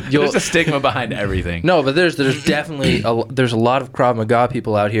 There's a stigma behind everything. No, but there's definitely, there's a lot of Krav Maga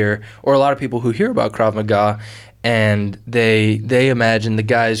people out here, or a lot of people who hear about Krav Maga, and they imagine the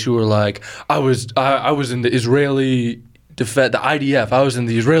guys who are like, I was in the Israeli... the IDF. I was in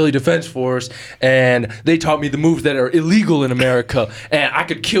the Israeli Defense Force, and they taught me the moves that are illegal in America, and I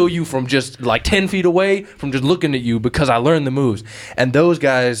could kill you from just like 10 feet away from just looking at you because I learned the moves. And those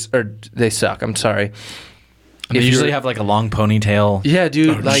guys they suck. I'm sorry. They usually have like a long ponytail. Yeah,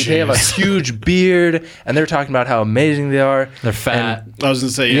 dude. They have a huge beard, and they're talking about how amazing they are. They're fat. I was going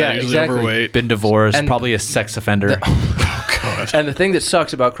to say, usually exactly. overweight. Been divorced. And probably a sex offender. God. And the thing that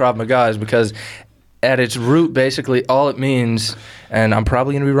sucks about Krav Maga is because at its root, basically, all it means, and I'm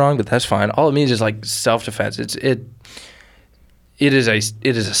probably going to be wrong, but that's fine. All it means is like self-defense. It is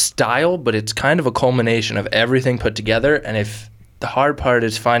a style, but it's kind of a culmination of everything put together. And if the hard part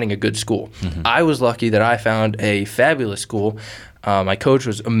is finding a good school, I was lucky that I found a fabulous school. My coach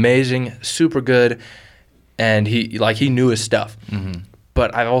was amazing, super good, and he knew his stuff.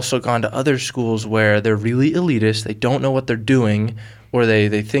 But I've also gone to other schools where they're really elitist. They don't know what they're doing, or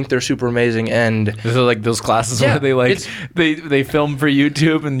they think they're super amazing. And these are like those classes where they film for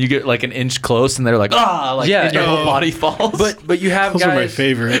YouTube and you get like an inch close and they're like, and your whole body falls. But you have Those guys. are my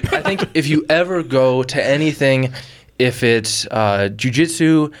favorite. I think if you ever go to anything, if it's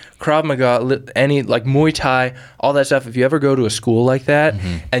jiu-jitsu, Krav Maga, any like Muay Thai, all that stuff, if you ever go to a school like that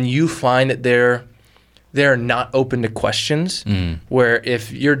and you find that they're not open to questions, where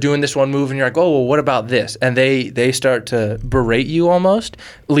if you're doing this one move and you're like, oh, well, what about this? And they start to berate you almost,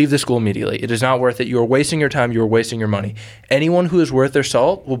 leave the school immediately. It is not worth it. You are wasting your time. You are wasting your money. Anyone who is worth their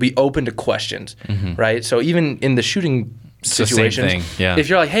salt will be open to questions, right? So even in the shooting situations, if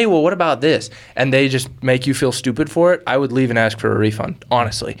you're like, hey, well, what about this? And they just make you feel stupid for it, I would leave and ask for a refund,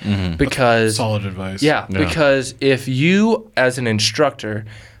 honestly. Because solid advice. Yeah, because if you, as an instructor,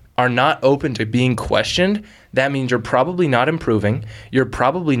 are not open to being questioned, that means you're probably not improving. You're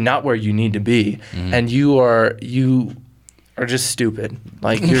probably not where you need to be, and you are just stupid.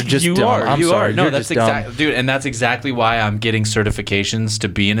 Like you're just dumb. I'm sorry. No, you're that's just dumb. exactly, dude, and that's exactly why I'm getting certifications to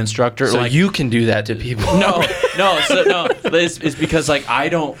be an instructor. So like, you can do that to people. It's because like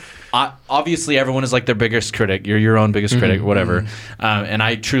obviously everyone is like their biggest critic. You're your own biggest critic, whatever. And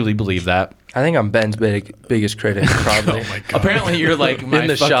I truly believe that. I think I'm Ben's biggest critic, probably. Oh my God. Apparently, you're like my in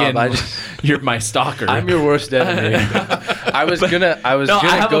the fucking. shop. You're my stalker. I'm your worst enemy. I was gonna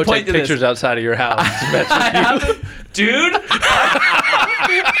go take pictures outside of your house. Dude,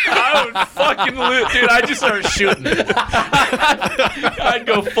 I would fucking lose. Dude, I'd just start shooting. I'd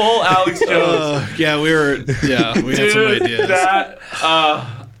go full Alex Jones. We had some ideas.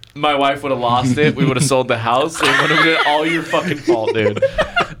 My wife would have lost it. We would have sold the house. It would have been all your fucking fault, dude.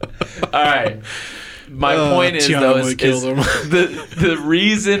 All right. My point is, though, is the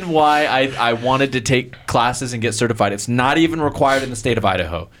reason why I wanted to take classes and get certified, it's not even required in the state of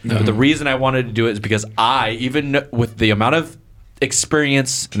Idaho. No. But the reason I wanted to do it is because even with the amount of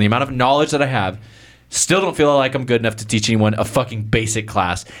experience and the amount of knowledge that I have, still don't feel like I'm good enough to teach anyone a fucking basic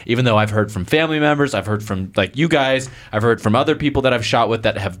class, even though I've heard from family members, I've heard from like you guys, I've heard from other people that I've shot with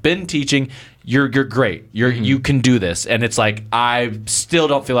that have been teaching. You're great. You can do this. And it's like, I still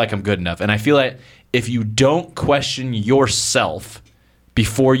don't feel like I'm good enough. And I feel like if you don't question yourself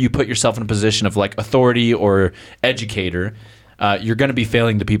before you put yourself in a position of like authority or educator, you're going to be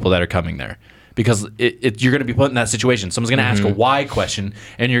failing the people that are coming there. Because you're going to be put in that situation. Someone's going to ask a why question,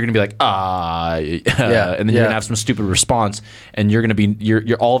 and you're going to be like, and then you're going to have some stupid response, and you're going to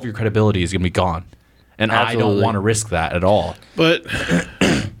be all of your credibility is going to be gone. And Absolutely. I don't want to risk that at all. But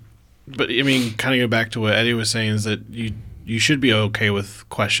I mean, kind of go back to what Eddie was saying is that you should be okay with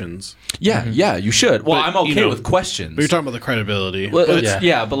questions. Yeah, you should. Well, But, I'm okay with questions. But you're talking about the credibility. Well,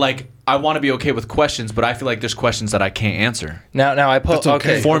 but like, I want to be okay with questions, but I feel like there's questions that I can't answer. Now I put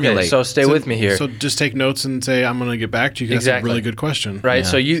formulate. Okay, so stay with me here. So just take notes and say, I'm going to get back to you. That's a really good question. Right. Yeah.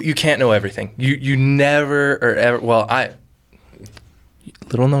 So you can't know everything. You never or ever. Well,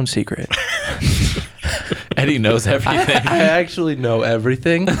 little known secret. Eddie knows everything. I actually know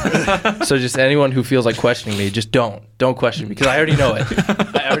everything. So just anyone who feels like questioning me, just don't question me because I already know it.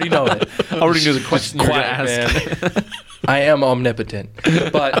 I already know it. I already knew the question you were going to ask. Man. I am omnipotent,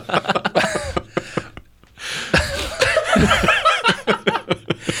 but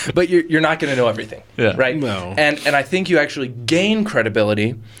but you're not going to know everything, right? No. And I think you actually gain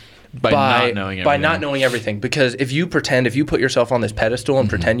credibility by not knowing everything. Because if you put yourself on this pedestal and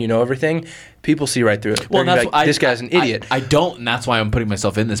pretend you know everything, people see right through it. Well, that's like, this guy's an idiot. I don't, and that's why I'm putting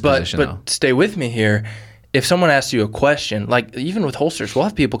myself in this position. But stay with me here. If someone asks you a question, like even with holsters, we'll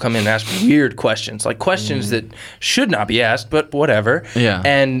have people come in and ask weird questions, like questions that should not be asked, but whatever. Yeah.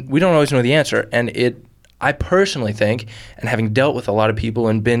 And we don't always know the answer. And I personally think, and having dealt with a lot of people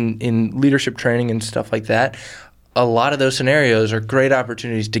and been in leadership training and stuff like that, a lot of those scenarios are great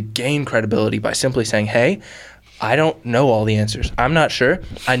opportunities to gain credibility by simply saying, hey, I don't know all the answers. I'm not sure.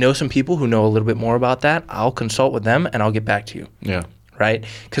 I know some people who know a little bit more about that. I'll consult with them and I'll get back to you. Yeah. Right?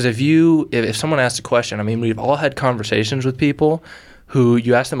 Because if someone asks a question, I mean, we've all had conversations with people who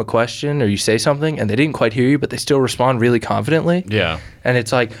you ask them a question or you say something and they didn't quite hear you, but they still respond really confidently. Yeah. And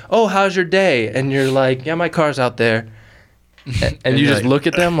it's like, oh, how's your day? And you're like, yeah, my car's out there. and you just look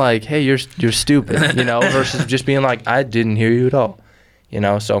at them like, hey, you're stupid, you know, versus just being like, I didn't hear you at all, you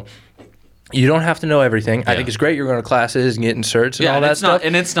know. So you don't have to know everything. I think it's great you're going to classes and getting certs and all that stuff.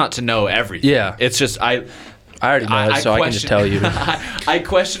 And it's not to know everything. Yeah. It's just I already know it, so I can just tell you. I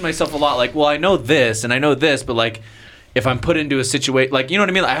question myself a lot. Like, well, I know this and I know this, but like, if I'm put into a situation, like, you know what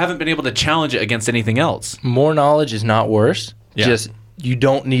I mean? I haven't been able to challenge it against anything else. More knowledge is not worse. Yeah. Just you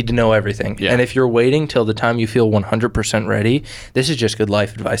don't need to know everything. Yeah. And if you're waiting till the time you feel 100% ready, this is just good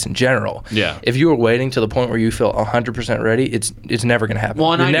life advice in general. Yeah. If you are waiting till the point where you feel 100% ready, it's never going to happen.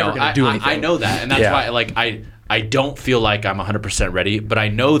 Well, and you're never going to do anything. I know that, and that's why, like, I don't feel like I'm 100% ready, but I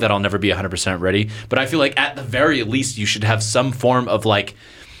know that I'll never be 100% ready. But I feel like at the very least, you should have some form of like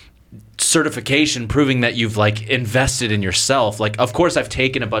certification proving that you've like invested in yourself. Like, of course, I've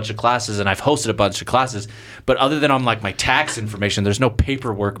taken a bunch of classes and I've hosted a bunch of classes, but other than on like my tax information, there's no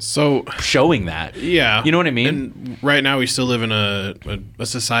paperwork showing that. Yeah, you know what I mean. And right now, we still live in a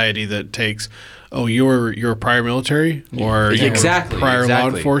society that takes, oh, you're a prior military or exactly prior law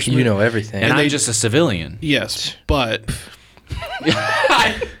enforcement. You know everything, and I'm just a civilian. Yes, but.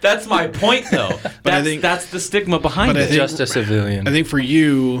 That's my point, though. That's the stigma behind it. Just a civilian. I think for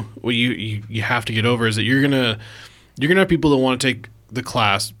you, what you have to get over is that you're gonna have people that want to take the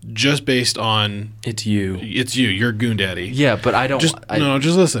class just based on it's you. You're Goon Daddy. Yeah, but I don't. Just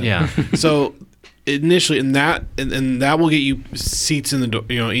listen. Yeah. So initially, and that will get you seats in the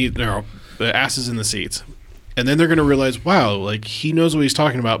door. The asses in the seats, and then they're gonna realize, wow, like he knows what he's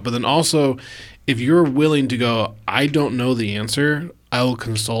talking about. But then also, if you're willing to go, I don't know the answer, I will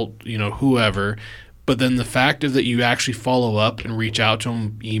consult, whoever. But then the fact of that you actually follow up and reach out to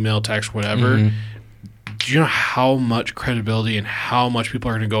them, email, text, whatever, do you know how much credibility and how much people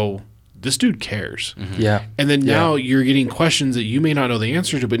are going to go, this dude cares? Mm-hmm. Yeah. And then now you're getting questions that you may not know the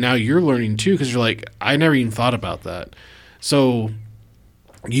answer to, but now you're learning too because you're like, I never even thought about that. So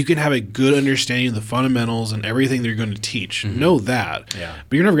you can have a good understanding of the fundamentals and everything they're going to teach. Mm-hmm. Know that. Yeah.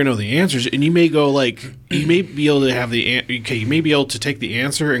 But you're never going to know the answers. And you may go like, you may be able to have you may be able to take the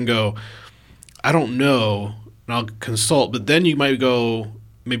answer and go, I don't know, and I'll consult. But then you might go,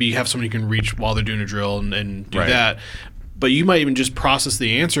 maybe you have somebody you can reach while they're doing a drill and do that. But you might even just process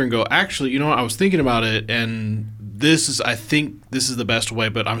the answer and go, actually, you know what, I was thinking about it, and I think this is the best way,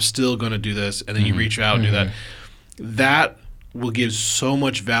 but I'm still going to do this. And then you reach out and do that. That will give so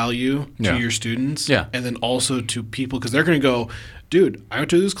much value to your students and then also to people because they're going to go, dude, I went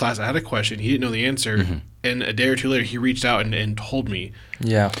to this class, I had a question, he didn't know the answer, and a day or two later he reached out and told me.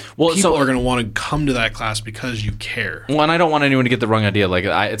 Yeah. Well, people are going to want to come to that class because you care. Well, and I don't want anyone to get the wrong idea. Like,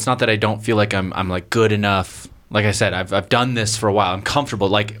 it's not that I don't feel like I'm like good enough. Like I said, I've done this for a while. I'm comfortable.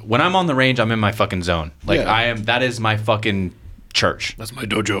 Like when I'm on the range, I'm in my fucking zone. Like I am. That is my fucking church. That's my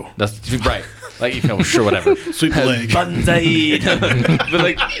dojo. That's right. Like, sure, whatever. Sweep the leg. But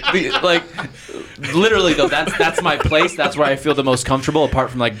like, literally though, that's my place. That's where I feel the most comfortable, apart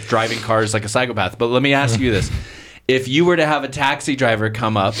from like driving cars like a psychopath. But let me ask you this: if you were to have a taxi driver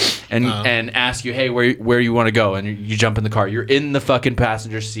come up and ask you, hey, where you want to go, and you jump in the car, you're in the fucking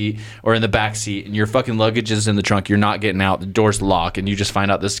passenger seat or in the back seat, and your fucking luggage is in the trunk, you're not getting out, the door's locked, and you just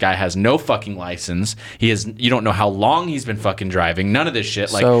find out this guy has no fucking license. You don't know how long he's been fucking driving. None of this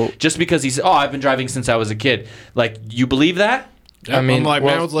shit. Like, just because he's, I've been driving since I was a kid. Like, you believe that? Yep, I mean, I'm like,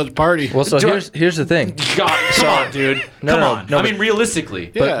 man, let's party. Well, so here's the thing. God, come on, dude. Come on. I mean, realistically.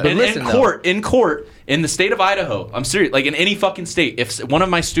 But listen, in court, in the state of Idaho, I'm serious, like in any fucking state, if one of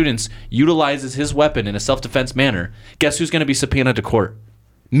my students utilizes his weapon in a self-defense manner, guess who's going to be subpoenaed to court?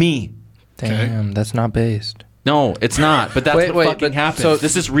 Me. Damn, that's not based. No, it's not. But that's what fucking happens. So,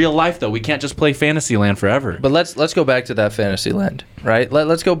 this is real life, though. We can't just play Fantasyland forever. But let's go back to that Fantasyland, right?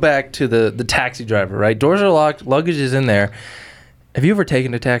 Let's go back to the taxi driver, right? Doors are locked, luggage is in there. Have you ever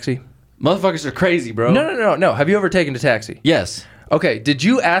taken a taxi? Motherfuckers are crazy, bro. No. Have you ever taken a taxi? Yes. Okay. Did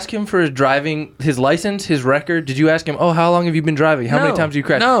you ask him for his license, his record? Did you ask him, how long have you been driving? How many times have you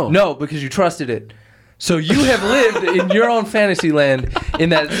crashed? No, because you trusted it. So you have lived in your own fantasy land in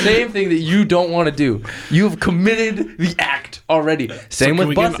that same thing that you don't want to do. You have committed the act already. Same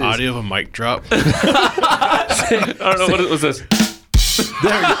with buses. Get an audio of a mic drop? I don't know what was this.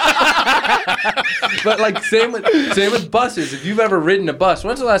 But like same with buses. If you've ever ridden a bus,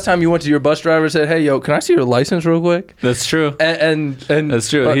 when's the last time you went to your bus driver and said, "Hey, yo, can I see your license real quick?" That's true. And that's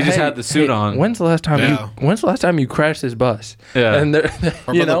true. He just had the suit on. When's the last time you crashed this bus? Yeah. And or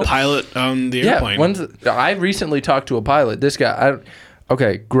the pilot on the airplane. I recently talked to a pilot. This guy.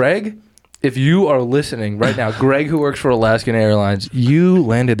 Greg. If you are listening right now, Greg, who works for Alaskan Airlines, you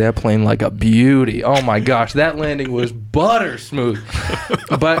landed that plane like a beauty. Oh my gosh, that landing was butter smooth.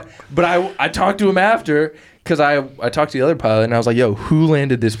 But I talked to him after, because I talked to the other pilot and I was like, yo, who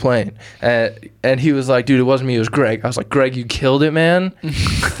landed this plane? And he was like, dude, it wasn't me, it was Greg. I was like, Greg, you killed it, man.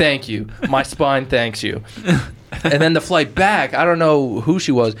 Thank you. My spine thanks you. And then the flight back, I don't know who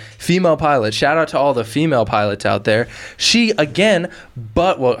she was, female pilot. Shout out to all the female pilots out there. She, again,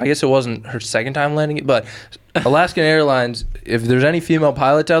 well, I guess it wasn't her second time landing it, but Alaskan Airlines, if there's any female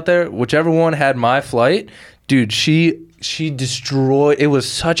pilots out there, whichever one had my flight, dude, she destroyed. It was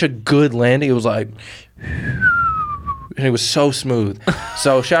such a good landing. It was like, and it was so smooth.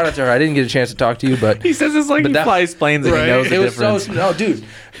 So shout out to her. I didn't get a chance to talk to you, but He says it's like he flies planes and he knows the it was difference. no, dude.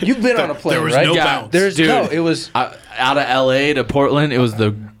 You've been on a plane, There was right? no Yeah. bounce. There's Dude. no. It was. Out of LA to Portland, it was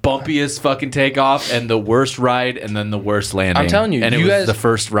the bumpiest fucking takeoff and the worst ride and then the worst landing. I'm telling you, and you it was guys, the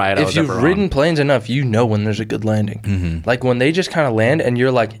first ride I was if you've ever on. ridden planes enough, you know when there's a good landing. Mm-hmm. Like when they just kind of land and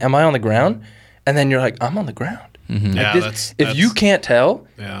you're like, "Am I on the ground?" And then you're like, "I'm on the ground." Mm-hmm. Yeah, This- if you can't tell,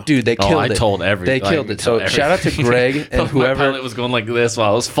 Yeah. dude, they killed it. I told They killed it. So shout out to Greg and My whoever. pilot was going like this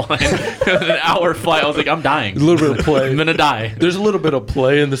while I was flying. An hour flight, I was like, I'm dying. A little bit of play. I'm gonna die. There's a little bit of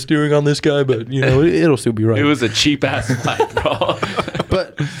play in the steering on this guy, but you know it'll still be right. It was a cheap ass flight, bro.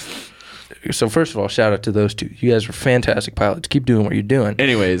 But so first of all, shout out to those two. You guys are fantastic pilots. Keep doing what you're doing.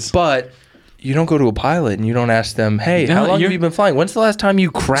 Anyways, But you don't go to a pilot and you don't ask them, "Hey, how No, long have you're- you been flying? When's the last time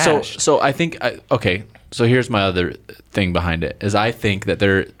you crashed?" so I think okay. So here's my other thing behind it is I think that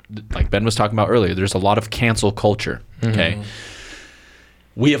there, like Ben was talking about earlier, there's a lot of cancel culture. Okay.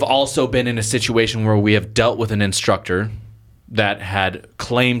 We have also been in a situation where we have dealt with an instructor that had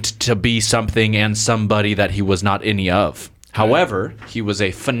claimed to be something and somebody that he was not any of. However, he was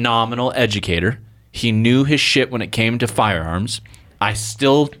a phenomenal educator. He knew his shit when it came to firearms. I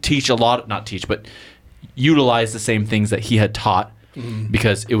still teach a lot, not teach, but utilize the same things that he had taught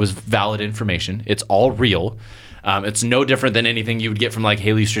because it was valid information. It's all real. It's no different than anything you would get from like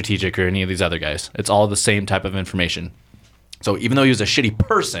Haley Strategic or any of these other guys. It's all the same type of information. So even though he was a shitty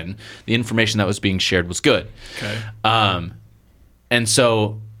person, the information that was being shared was good. Okay. And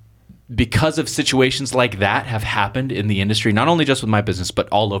so because of situations like that have happened in the industry, not only just with my business, but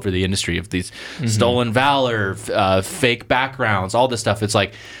all over the industry of these stolen valor, fake backgrounds, all this stuff. It's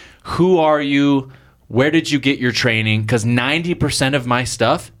like, who are you? Where did you get your training? Because 90% of my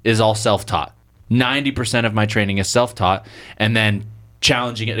stuff is all self-taught. 90% of my training is self-taught, and then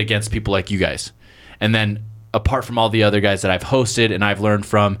challenging it against people like you guys. And then apart from all the other guys that I've hosted and I've learned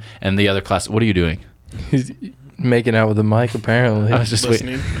from and the other class, what are you doing? He's making out with the mic, apparently. I was just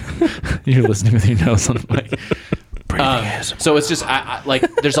Listening. waiting. You're listening with your nose on the mic. So it's just I like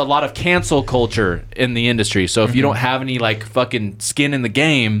there's a lot of cancel culture in the industry. So if you don't have any like fucking skin in the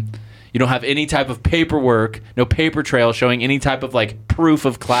game, you don't have any type of paperwork, no paper trail showing any type of like proof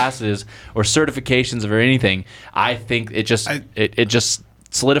of classes or certifications or anything, I think it just it just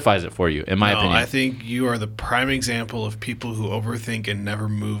solidifies it for you, in my opinion. I think you are the prime example of people who overthink and never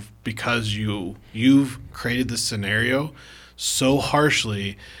move because you've created this scenario so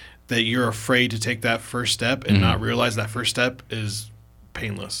harshly that you're afraid to take that first step and not realize that first step is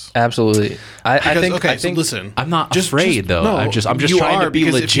painless. Absolutely. I think. Listen, I'm not afraid though. no, I'm just you trying to are, be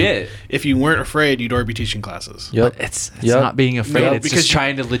because legit. If you weren't afraid, you'd already be teaching classes. Yep. It's Yep. not being afraid. No, it's because just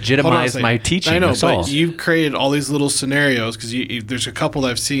trying to Hold on a legitimize second. my teaching. I know, That's but all. you've created all these little scenarios because there's a couple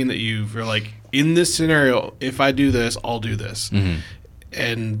that I've seen that you're like, in this scenario, if I do this, I'll do this.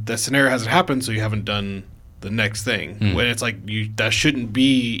 And the scenario hasn't happened, so you haven't done the next thing. When it's like that shouldn't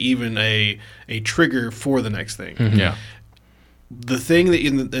be even a trigger for the next thing. Yeah. The thing that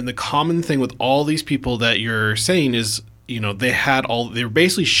in the common thing with all these people that you're saying is, they were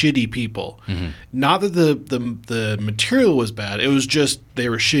basically shitty people. Not that the material was bad, it was just they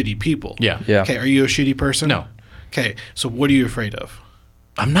were shitty people. Yeah. Yeah. Okay, are you a shitty person? No. Okay, so what are you afraid of?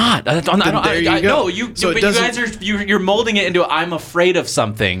 I'm not. I you know go. you. So But you guys are you're molding it into I'm afraid of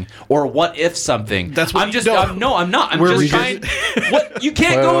something or what if something. That's what I'm you just. don't. No, I'm not. I'm We're just trying. What you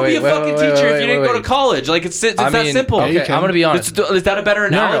can't Wait, go and be a wait, fucking wait, teacher wait, if you didn't wait, go to wait. college. Like it's that simple. Okay, you can. I'm gonna be honest. Is that a better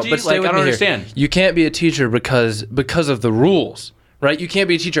analogy? But stay like with I don't me understand. Here. You can't be a teacher because of the rules, right? You can't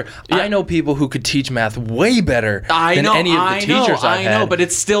be a teacher. Yeah. I know people who could teach math way better I than know, any of the teachers I know, had. but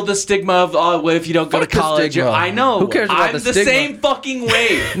it's still the stigma of what if you don't go to Fuck the college? stigma. I know. Who cares about I'm the the stigma? same fucking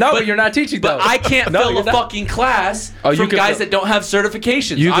way. No, but you're not teaching, But though. I can't No, fill you're a not. fucking class Oh, you from can guys fill- that don't have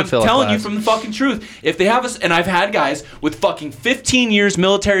certifications. You can I'm fill a telling you class. from the fucking truth. If they have us, and I've had guys with fucking 15 years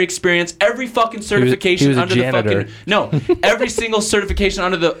military experience, every fucking certification he was a under the janitor. fucking every single certification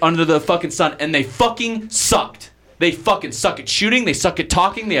under the fucking sun, and they fucking sucked. They fucking suck at shooting. They suck at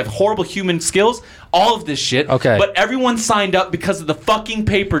talking. They have horrible human skills. All of this shit. Okay. But everyone signed up because of the fucking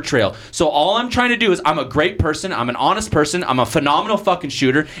paper trail. So all I'm trying to do is I'm a great person. I'm an honest person. I'm a phenomenal fucking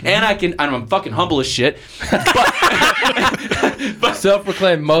shooter. And I'm fucking humble as shit. But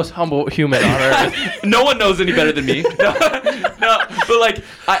Self-proclaimed most humble human on earth. no one knows any better than me. No, but like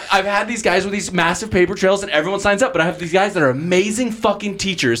I've had these guys with these massive paper trails and everyone signs up, but I have these guys that are amazing fucking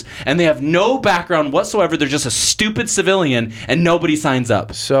teachers and they have no background whatsoever. They're just a stupid civilian and nobody signs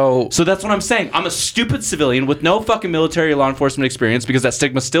up. So that's what I'm saying. I'm a stupid civilian with no fucking military or law enforcement experience because that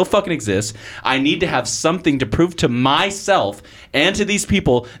stigma still fucking exists. I need to have something to prove to myself and to these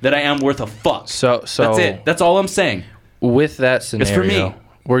people that I am worth a fuck. So that's it. That's all I'm saying. With that scenario, it's for me.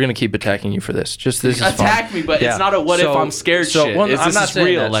 We're gonna keep attacking you for this. Just this is attack fun. me, but it's not a what if I'm scared shit. Well, It's I'm not saying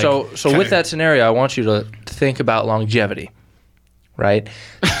real. that. Like, So with that scenario, I want you to think about longevity, right?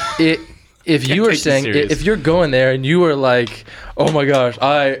 If you were saying, if you're going there and you were like, oh my gosh,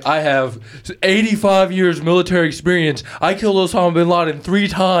 I have 85 years military experience. I killed Osama bin Laden 3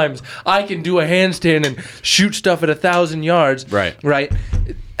 times. I can do a handstand and shoot stuff at 1,000 yards. Right.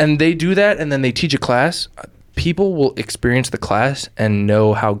 And they do that, and then they teach a class. People will experience the class and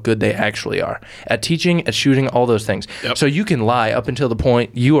know how good they actually are at teaching, at shooting, all those things. Yep. So you can lie up until the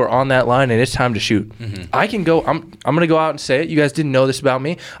point you are on that line and it's time to shoot. Mm-hmm. I can go. I'm going to go out and say it. You guys didn't know this about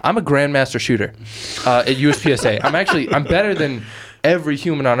me. I'm a grandmaster shooter at USPSA. I'm better than every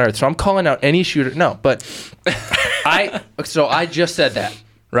human on earth. So I'm calling out any shooter. No, but I just said that.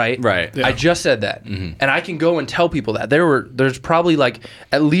 Right. Yeah. I just said that, and I can go and tell people that there's probably like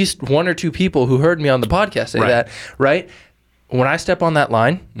at least 1 or 2 people who heard me on the podcast say that. Right. When I step on that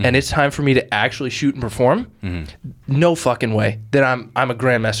line and it's time for me to actually shoot and perform, no fucking way that I'm a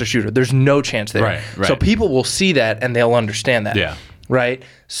grandmaster shooter. There's no chance there. Right. So people will see that and they'll understand that. Yeah. Right.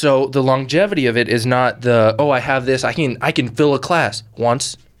 So the longevity of it is not I have this. I can fill a class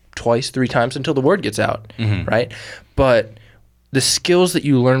once, twice, 3 times until the word gets out. Right. But the skills that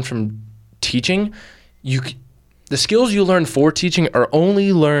you learn from teaching, the skills you learn for teaching are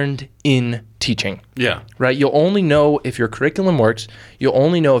only learned in teaching. Yeah. Right? You'll only know if your curriculum works. You'll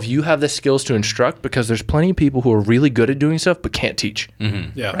only know if you have the skills to instruct, because there's plenty of people who are really good at doing stuff but can't teach.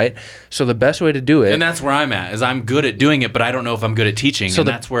 Yeah. Right? So the best way to do it... And that's where I'm at, is I'm good at doing it, but I don't know if I'm good at teaching. So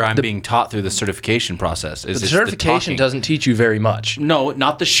that's where I'm being taught through the certification process. The certification doesn't teach you very much. No,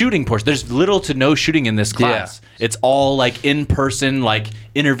 not the shooting portion. There's little to no shooting in this class. Yeah. It's all like in-person, like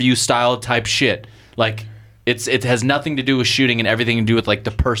interview style type shit. Like... It has nothing to do with shooting and everything to do with like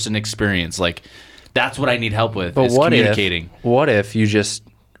the person experience. Like that's what I need help with. But is communicating. What if you just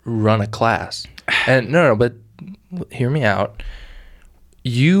run a class? And no, but hear me out.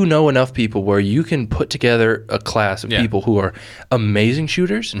 You know enough people where you can put together a class of people who are amazing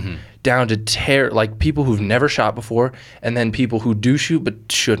shooters down to like people who've never shot before, and then people who do shoot but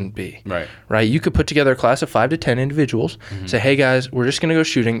shouldn't be. Right? You could put together a class of 5 to 10 individuals, say, hey guys, we're just going to go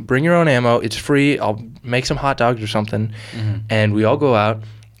shooting. Bring your own ammo. It's free. I'll make some hot dogs or something. And we all go out.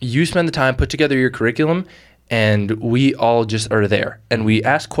 You spend the time, put together your curriculum, and we all just are there. And we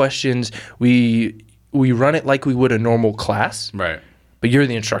ask questions. We run it like we would a normal class. Right. But you're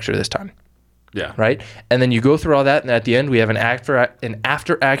the instructor this time. Yeah. Right? And then you go through all that, and at the end, we have an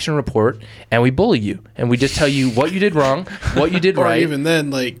after-action report, and we bully you. And we just tell you what you did wrong, what you did right. Or even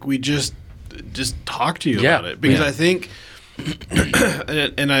then, like, we just talk to you about it. Because I think,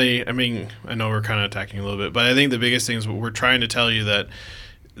 and I mean, I know we're kind of attacking a little bit, but I think the biggest thing is we're trying to tell you that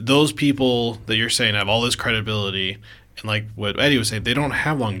those people that you're saying have all this credibility, and like what Eddie was saying, they don't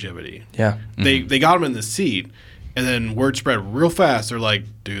have longevity. Yeah. They got them in the seat. And then word spread real fast. They're like,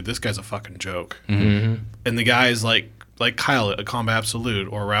 dude, this guy's a fucking joke. And the guys like Kyle at Combat Absolute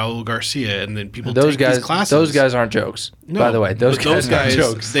or Raul Garcia, and then people take these classes. Those guys aren't jokes. No, by the way, those guys aren't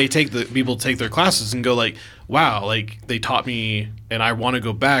jokes. People take their classes and go like, wow, like they taught me, and I want to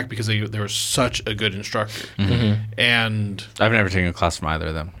go back because they were such a good instructor. And I've never taken a class from either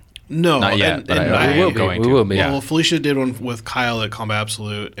of them. No, not yet. We will be. Well, Felicia did one with Kyle at Combat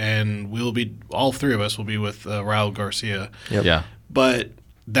Absolute, and all 3 of us will be with Raul Garcia. Yep. Yeah, but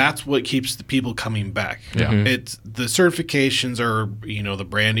that's what keeps the people coming back. Yeah. It's the certifications or the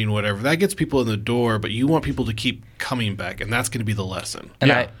branding, whatever that gets people in the door, but you want people to keep coming back, and that's going to be the lesson.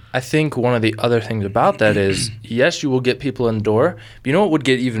 And I think one of the other things about that is, yes, you will get people in the door, but you know what would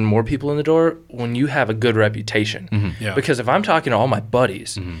get even more people in the door? When you have a good reputation. Yeah. Because if I'm talking to all my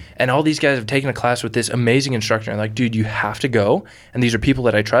buddies and all these guys have taken a class with this amazing instructor, and like, dude, you have to go. And these are people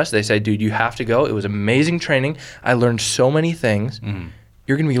that I trust. They say, dude, you have to go. It was amazing training. I learned so many things.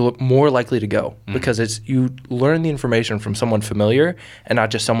 You're going to be more likely to go because you learn the information from someone familiar and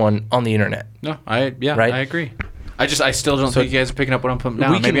not just someone on the internet. No, I agree. I still don't think you guys are picking up what I'm putting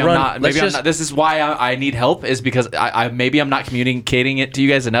down. We can Maybe run- I'm not. let's Maybe I'm just- not. This is why I need help. Is because maybe I'm not communicating it to you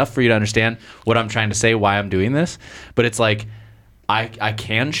guys enough for you to understand what I'm trying to say. Why I'm doing this. But it's like I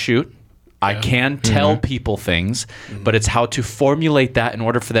can shoot. I can tell people things, but it's how to formulate that in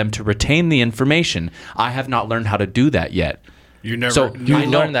order for them to retain the information. I have not learned how to do that yet. You never. So You I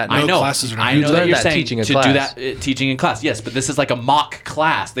know, learn that. I know. classes are not- I You know learn that you're that saying teaching in to class. do that teaching in class. Yes, but this is like a mock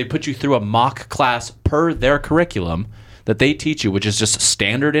class. They put you through a mock class per their curriculum that they teach you, which is just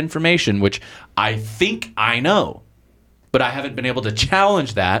standard information, which I think I know, but I haven't been able to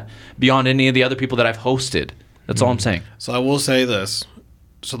challenge that beyond any of the other people that I've hosted. That's all I'm saying. So I will say this.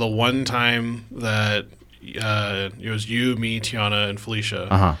 So the one time that it was you, me, Tiana, and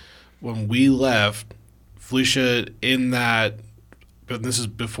Felicia, when we left, Felicia but this is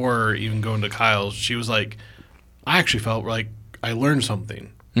before even going to Kyle's, she was like, I actually felt like I learned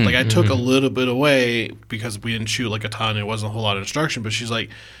something. Like I took a little bit away because we didn't shoot like a ton. It wasn't a whole lot of instruction, but she's like,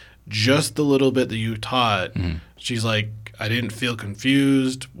 just the little bit that you taught, she's like, I didn't feel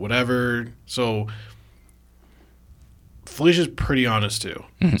confused, whatever. So Felicia's pretty honest too.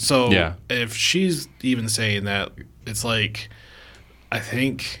 So if she's even saying that, it's like, I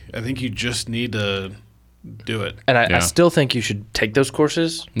think you just need to do it. And I still think you should take those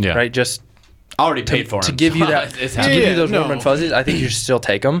courses, right? Just I already paid for them. to give you that, It's to happening. give you those warm and fuzzies. I think you should still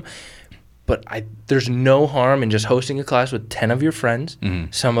take them. But there's no harm in just hosting a class with 10 of your friends,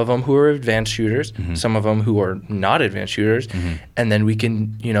 some of them who are advanced shooters, some of them who are not advanced shooters, and then we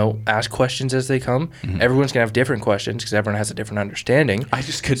can, ask questions as they come. Everyone's going to have different questions because everyone has a different understanding. I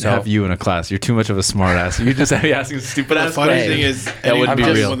just couldn't have you in a class. You're too much of a smart ass. You just have me asking stupid The ass funny questions. thing is, That wouldn't be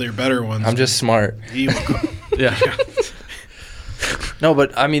real. One of their better ones. I'm just smart. he will go- Yeah. No,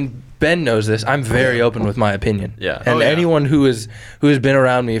 but I mean, Ben knows this. I'm very open with my opinion. Yeah. And anyone who has been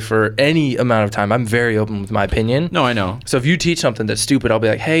around me for any amount of time, I'm very open with my opinion. No, I know. So if you teach something that's stupid, I'll be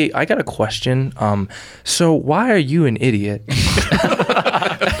like, hey, I got a question. So why are you an idiot?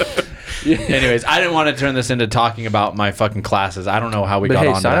 Anyways, I didn't want to turn this into talking about my fucking classes. I don't know how we But got hey,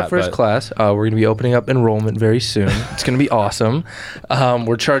 on sign that. up for his class. We're going to be opening up enrollment very soon. It's going to be awesome.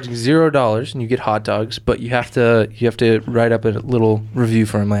 We're charging $0 and you get hot dogs, but you have to write up a little review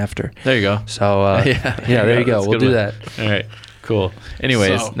for him after. There you go. So there you go. That's a We'll good do one. that. All right. Cool.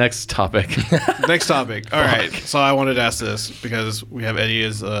 Anyways, So- next topic. Next topic. All right. So I wanted to ask this because we have Eddie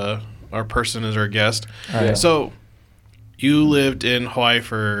as our person as our guest. right. So you lived in Hawaii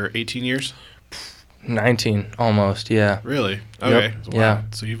for 18 years? 19 almost, yeah. Really? Okay. Yep. Yeah.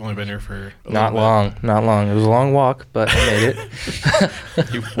 So you've only been here for a Not little bit. long. It was a long walk, but I made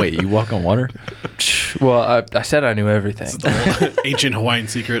it. you walk on water? Well, I said I knew everything. Ancient Hawaiian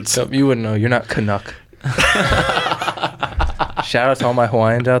secrets. So you wouldn't know. You're not Canuck. Shout out to all my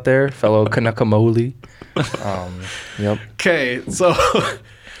Hawaiians out there, fellow Canuckamoli. Yep. Okay. So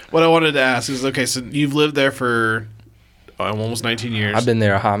what I wanted to ask is, okay, so you've lived there for almost 19 years. I've been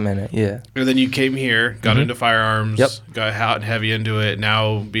there a hot minute, yeah. And then you came here, got into firearms, Yep. got hot and heavy into it.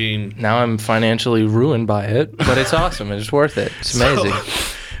 Now being Now I'm financially ruined by it, but it's awesome. It's worth it. It's amazing.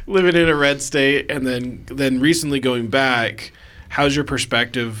 living in a red state, and then recently going back. How's your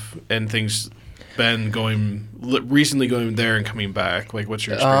perspective and things been recently going there and coming back? Like, what's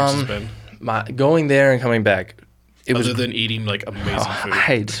your experience been? Going there and coming back, it Other was than eating like amazing food. I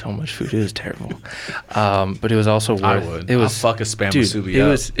ate so much food. It was terrible. But it was also worth. I would. It was I'll fuck a spam dude. musubi It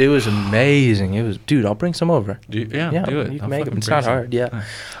up. was amazing. It was dude. I'll bring some over. Yeah, do it. You I'll can make them. fucking It's bring not some. hard. Yeah.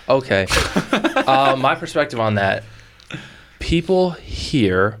 Okay. My perspective on that: people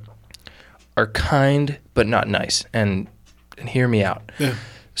here are kind but not nice, and hear me out. Yeah.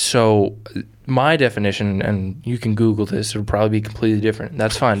 So my definition, and you can Google this, it'll probably be completely different.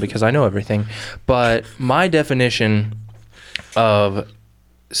 That's fine because I know everything. But my definition of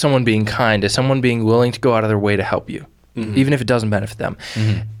someone being kind is someone being willing to go out of their way to help you, even if it doesn't benefit them.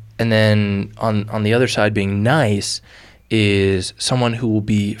 And then on the other side, being nice is someone who will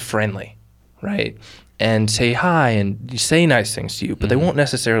be friendly, right? And say hi and say nice things to you, but they won't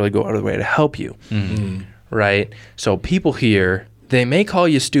necessarily go out of their way to help you, right? So people here, they may call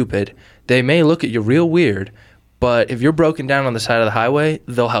you stupid, they may look at you real weird, but if you're broken down on the side of the highway,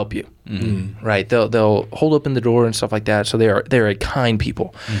 they'll help you, right? They'll hold open the door and stuff like that. So they're a kind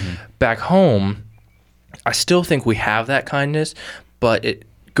people. Back home, I still think we have that kindness, but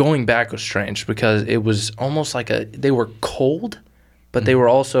going back was strange because it was almost like they were cold, but they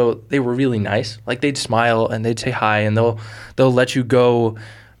were really nice. Like they'd smile and they'd say hi, and they'll let you go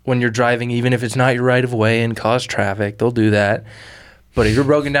when you're driving, even if it's not your right of way and cause traffic. They'll do that. But if you're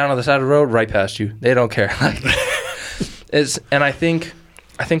broken down on the side of the road, right past you, they don't care. And I think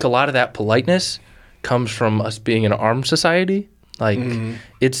a lot of that politeness comes from us being an armed society. Like,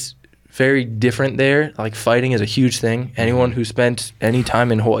 it's very different there. Like, fighting is a huge thing. Anyone who spent any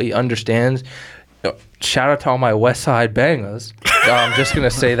time in Hawaii understands. Shout out to all my West Side bangers. I'm just going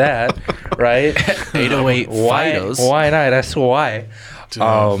to say that, right? 808 Fidos. Why not? That's why.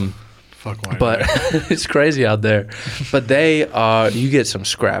 Fuck why But it's crazy out there. But you get some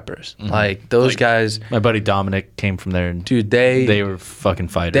scrappers. Like, those guys. My buddy Dominic came from there, and Dude, they were fucking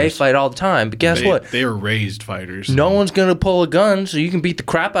fighters. They fight all the time. But guess what? They were raised fighters. No one's going to pull a gun so you can beat the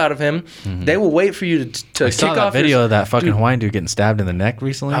crap out of him. They will wait for you to I kick saw that off video of that fucking Hawaiian dude getting stabbed in the neck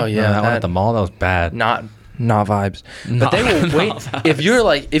recently. Oh, yeah, that one that- at the mall. That was bad. Not vibes. But they will wait. If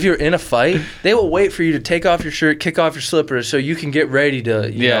you're in a fight, they will wait for you to take off your shirt, kick off your slippers so you can get ready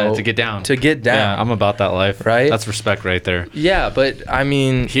to, to get down. Yeah, I'm about that life. Right? That's respect right there. Yeah, but I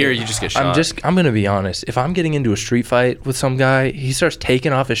mean, Here, you just get shot. I'm going to be honest. If I'm getting into a street fight with some guy, he starts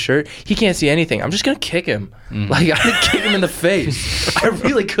taking off his shirt, he can't see anything. I'm just going to kick him. Like, I'm going to kick him in the face. I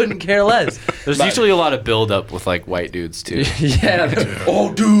really couldn't care less. There's usually a lot of buildup with like white dudes too. Yeah.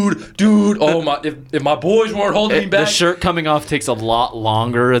 Oh, dude. Oh, my. If my boys weren't holding me back. The shirt coming off takes a lot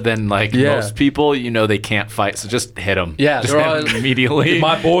longer than like most people. You know they can't fight, so just hit them. Yeah, just they're hit all- 'em immediately. If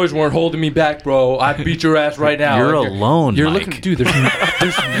my boys weren't holding me back, bro, I'd beat your ass right now. You're Like, alone, You're Mike. looking, dude.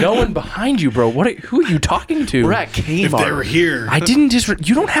 There's no one behind you, bro. Who are you talking to? We're at Kmart. If they were here, I didn't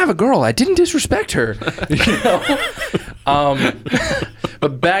you don't have a girl. I didn't disrespect her. You know?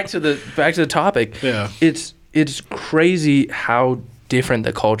 But back to the topic. Yeah. It's crazy how different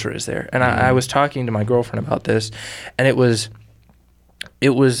the culture is there. And I was talking to my girlfriend about this, and it was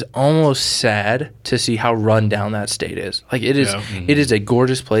almost sad to see how run down that state is. Like, it is it is a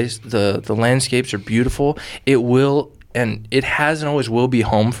gorgeous place. The landscapes are beautiful. It has and always will be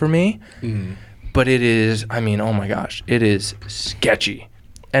home for me. But it is, I mean, oh my gosh, it is sketchy.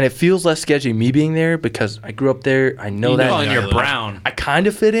 And it feels less sketchy me being there because I grew up there. I know that. and you're brown. I kind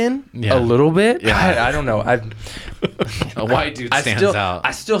of fit in Yeah. a little bit. Yeah. I don't know. A white dude stands out.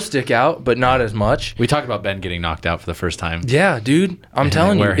 I still stick out, but not as much. We talked about Ben getting knocked out for the first time. Yeah, dude. I'm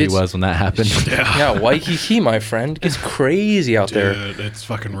telling you. where he was when that happened. Yeah, Waikiki, my friend. It's crazy out there. dude, it's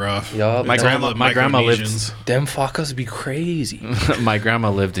fucking rough. Yup. My It's all grandma- the my grandma lived- Micronesians. Them fuckers be crazy. My grandma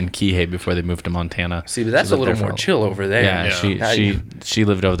lived in Kihei before they moved to Montana. See, but that's She a lived little there for more chill over there. Yeah, Yeah. she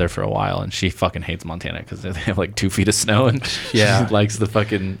lived over there for a while, and she fucking hates Montana because they have like 2 feet of snow, and Yeah. she likes the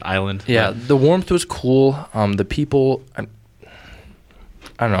fucking island. Yeah, the warmth was cool. The people, I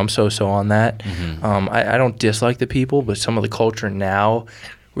don't know. I'm so on that. I don't dislike the people, but some of the culture now,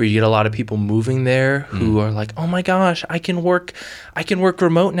 where you get a lot of people moving there who are like, oh my gosh, I can work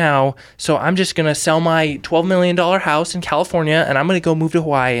remote now, so I'm just gonna sell my $12 million house in California and I'm gonna go move to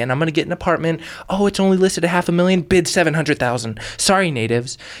Hawaii and I'm gonna get an apartment. Oh, it's only listed at $500,000, bid $700,000. Sorry,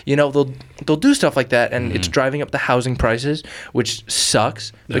 natives. You know, they'll do stuff like that, and it's driving up the housing prices, which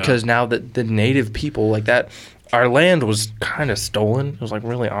sucks because now that the native people like that. Our land was kind of stolen. It was like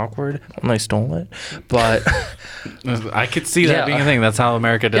really awkward when they stole it, but I could see that Yeah. being a thing. That's how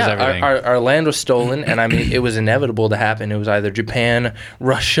America does everything. Our land was stolen, and I mean, it was inevitable to happen. It was either Japan,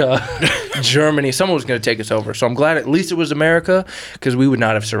 Russia, Germany. Someone was going to take us over. So I'm glad at least it was America, because we would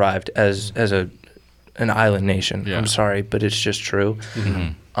not have survived as an island nation. Yeah. I'm sorry, but it's just true.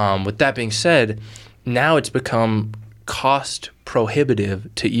 With that being said, now it's become cost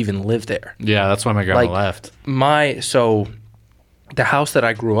prohibitive to even live there. Yeah, that's why my grandma Like, left. So the house that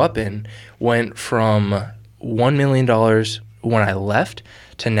I grew up in went from $1 million when I left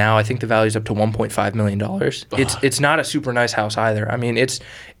to now I think the value's up to $1.5 million. It's not a super nice house either. I mean, it's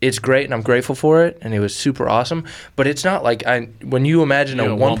great and I'm grateful for it, and it was super awesome, but it's not like when you imagine a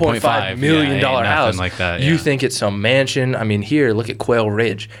 $1.5 million ain't nothing house like that, you yeah. think it's some mansion. I mean, here, look at Quail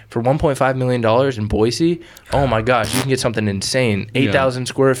Ridge. For $1.5 million in Boise, oh my gosh, you can get something insane. 8,000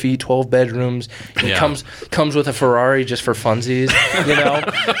 square feet, 12 bedrooms. It Yeah. comes with a Ferrari just for funsies, you know?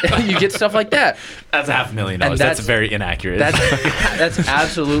 You get stuff like that. That's $500,000. And That's very inaccurate. That's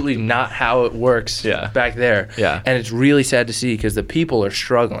absolutely not how it works back there. Yeah. And it's really sad to see because the people are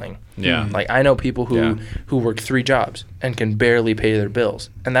struggling. Yeah. Like, I know people who work 3 jobs and can barely pay their bills.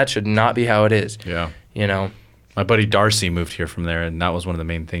 And that should not be how it is. Yeah. You know? My buddy Darcy moved here from there, and that was one of the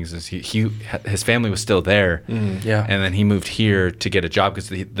main things. Is his family was still there, Yeah. and then he moved here to get a job because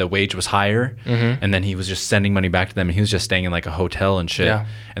the wage was higher, and then he was just sending money back to them, and he was just staying in like a hotel and shit. Yeah.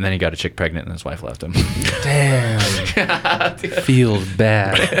 And then he got a chick pregnant, and his wife left him. Damn. Feels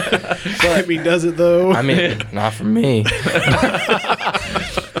bad. I mean, does it though? I mean, not for me.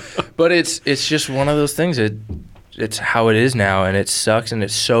 But it's just one of those things. It's how it is now, and it sucks, and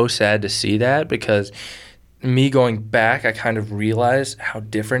it's so sad to see that because me going back, I kind of realized how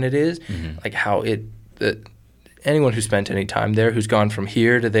different it is. Like how anyone who spent any time there, who's gone from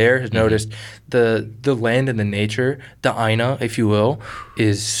here to there, has noticed the land and the nature, the Aina, if you will,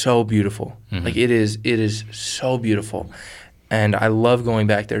 is so beautiful. Like it is so beautiful. And I love going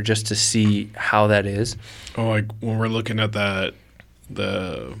back there just to see how that is. Oh, like when we're looking at what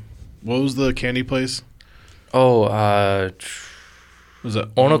was the candy place? Oh, Was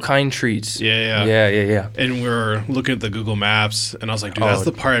it Onokain Treats. Yeah. And we're looking at the Google Maps, and I was like, dude, that's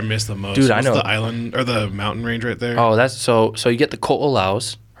the part I missed the most. Dude, What's I know. the island or the mountain range right there? Oh, that's so you get the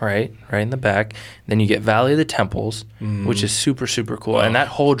Ko'olaus, right in the back. Then you get Valley of the Temples, which is super, super cool. And that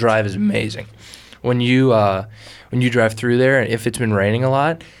whole drive is amazing. When you drive through there, and if it's been raining a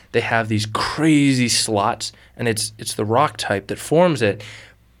lot, they have these crazy slots, and it's the rock type that forms it.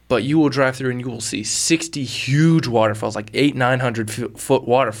 But you will drive through and you will see 60 huge waterfalls, like 900 foot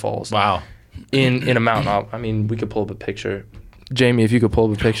waterfalls. Wow. In a mountain. I mean, we could pull up a picture. Jamie, if you could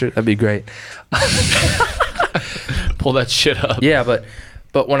pull up a picture, that'd be great. Pull that shit up. Yeah,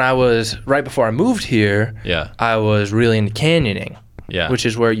 but when I was, right before I moved here, I was really into canyoning. Yeah. Which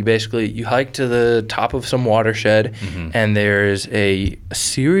is where you hike to the top of some watershed, and there's a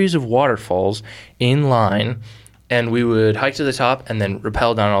series of waterfalls in line. And we would hike to the top and then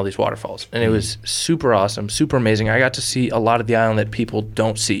rappel down all these waterfalls. And it was super awesome, super amazing. I got to see a lot of the island that people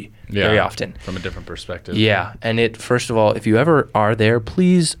don't see very often. From a different perspective. Yeah. And first of all, if you ever are there,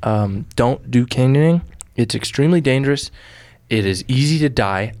 please don't do canyoning. It's extremely dangerous. It is easy to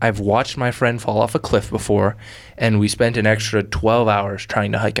die. I've watched my friend fall off a cliff before, and we spent an extra 12 hours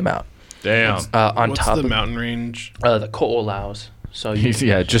trying to hike him out. Damn. What's the mountain range? The Ko'olaus. So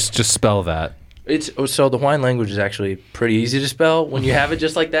just spell that. So the Hawaiian language is actually pretty easy to spell when you have it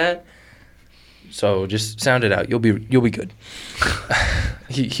just like that. So just sound it out. You'll be good.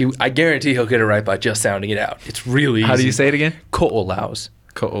 I guarantee he'll get it right by just sounding it out. It's really easy. How do you say it again? Ko'olaus.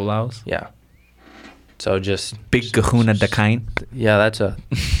 Ko'olaus? Yeah. So just Big Kahuna Dakain. Yeah, that's a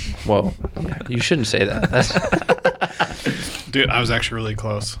whoa. Yeah, you shouldn't say that. That's Dude, I was actually really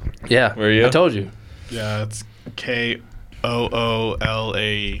close. Yeah. Were you? I told you. Yeah, it's Koolau.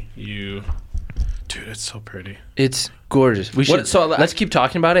 Dude, it's so pretty. It's gorgeous. Let's keep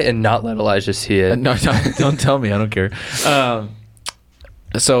talking about it and not let Elijah see it. No, don't tell me. I don't care.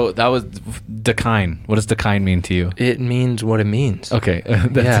 So that was Dakine. What does Dakine mean to you? It means what it means. Okay.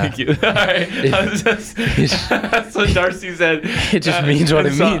 Thank you. All right. That's what Darcy said. It just means what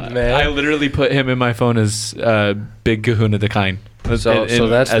it means, man. I literally put him in my phone as Big Kahuna Dakine. So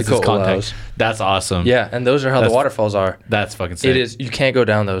that's the Ko'olaus. That's awesome. Yeah, and those are how the waterfalls are. That's fucking sick. It is. You can't go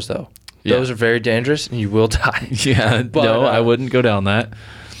down those, though. Yeah. Those are very dangerous, and you will die. Yeah, but, no, I wouldn't go down that.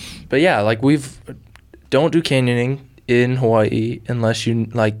 But yeah, like don't do canyoning in Hawaii unless you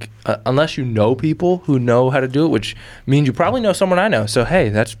know people who know how to do it, which means you probably know someone I know. So hey,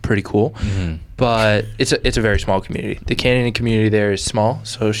 that's pretty cool. Mm-hmm. But it's a very small community. The canyoning community there is small.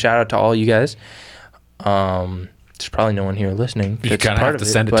 So shout out to all you guys. There's probably no one here listening. You kind of have to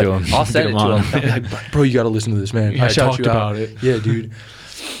send it to them. I'll send it to them. I'll be like, bro, you got to listen to this, man. Yeah, I shout you about it. Yeah, dude.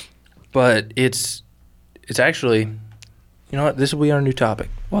 But it's actually, you know what? This will be our new topic.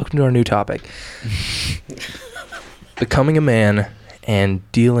 Welcome to our new topic. Becoming a man and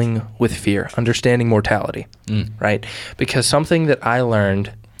dealing with fear, understanding mortality, right? Because something that I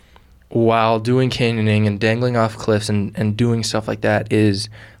learned while doing canyoning and dangling off cliffs and doing stuff like that is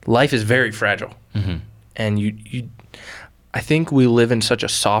life is very fragile. Mm-hmm. And I think we live in such a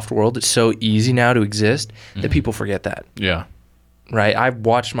soft world. It's so easy now to exist that people forget that. Yeah. Right? I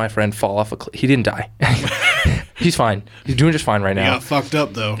watched my friend fall off a cliff. He didn't die. He's fine. He's doing just fine right now. He got fucked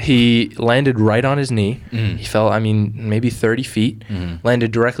up, though. He landed right on his knee. He fell, maybe 30 feet.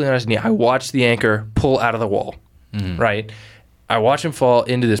 Landed directly on his knee. I watched the anchor pull out of the wall. Right? I watched him fall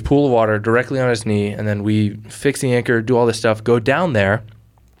into this pool of water directly on his knee, and then we fix the anchor, do all this stuff, go down there,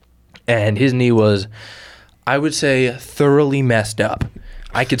 and his knee was, I would say, thoroughly messed up.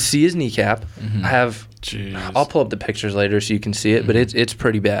 I could see his kneecap. I'll pull up the pictures later so you can see it, but it's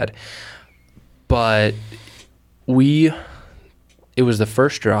pretty bad. But it was the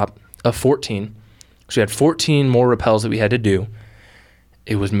first drop of 14. So we had 14 more rappels that we had to do.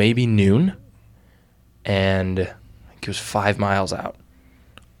 It was maybe noon, and I think it was 5 miles out.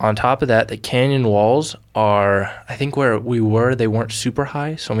 On top of that, the canyon walls are, I think where we were, they weren't super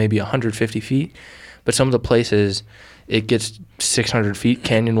high, so maybe 150 feet. But some of the places, it gets 600 feet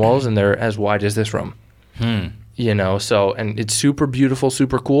canyon walls, and they're as wide as this room. You know, so, and it's super beautiful,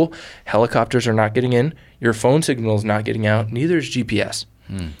 super cool. Helicopters are not getting in. Your phone signal is not getting out. Neither is GPS.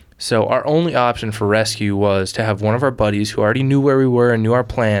 So our only option for rescue was to have one of our buddies who already knew where we were and knew our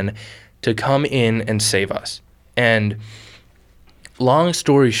plan to come in and save us. And long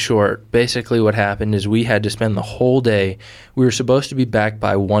story short, basically what happened is we had to spend the whole day. We were supposed to be back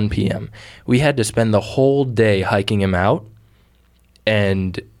by 1 p.m. We had to spend the whole day hiking him out.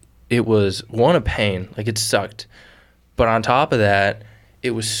 And it was, one, a pain. Like, it sucked. But on top of that,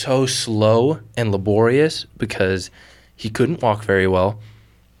 it was so slow and laborious because he couldn't walk very well.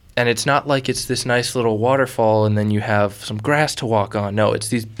 And it's not like it's this nice little waterfall and then you have some grass to walk on. No, it's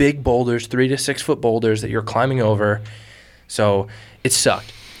these big boulders, 3 to 6 foot boulders that you're climbing over. So it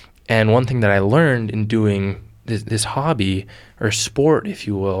sucked. And one thing that I learned in doing this hobby or sport, if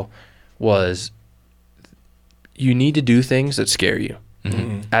you will, was you need to do things that scare you.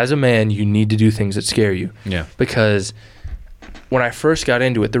 Mm-hmm. As a man, you need to do things that scare you. Yeah. Because when I first got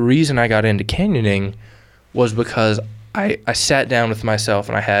into it, the reason I got into canyoning was because I sat down with myself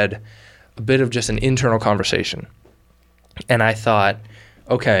and I had a bit of just an internal conversation. And I thought,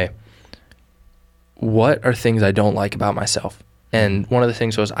 okay, what are things I don't like about myself? And one of the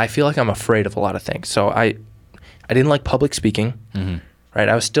things was I feel like I'm afraid of a lot of things. So I didn't like public speaking, right?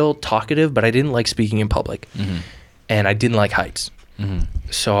 I was still talkative, but I didn't like speaking in public. And I didn't like heights.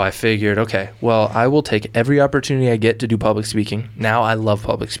 So I figured, okay, well, I will take every opportunity I get to do public speaking. Now I love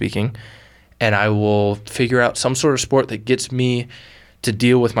public speaking. And I will figure out some sort of sport that gets me to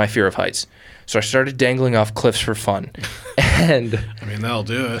deal with my fear of heights. So I started dangling off cliffs for fun. And I mean, that'll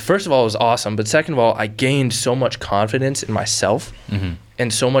do it. First of all, it was awesome. But second of all, I gained so much confidence in myself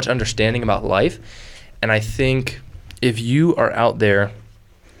and so much understanding about life. And I think if you are out there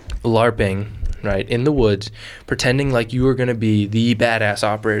LARPing, right, in the woods, pretending like you are going to be the badass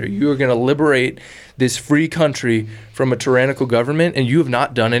operator, you are going to liberate this free country from a tyrannical government, and you have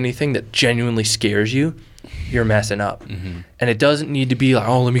not done anything that genuinely scares you, you're messing up. And it doesn't need to be like,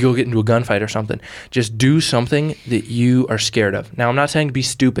 oh, let me go get into a gunfight or something. Just do something that you are scared of. Now, I'm not saying to be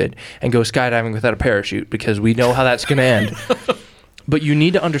stupid and go skydiving without a parachute, because we know how that's going to end. But you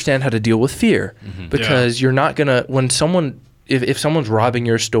need to understand how to deal with fear, because you're not going to, when someone, if someone's robbing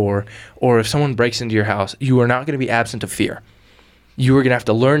your store or if someone breaks into your house, you are not going to be absent of fear. You are going to have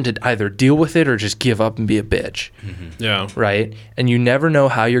to learn to either deal with it or just give up and be a bitch. Yeah. Right? And you never know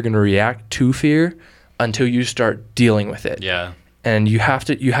how you're going to react to fear until you start dealing with it. Yeah. And you have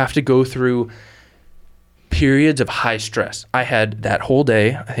to go through periods of high stress. I had that whole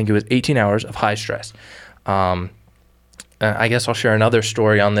day, I think it was 18 hours of high stress. I guess I'll share another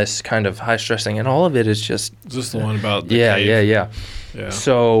story on this kind of high stress thing, and all of it is just... Is this the one about the cave? Yeah.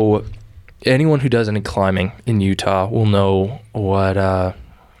 So anyone who does any climbing in Utah will know what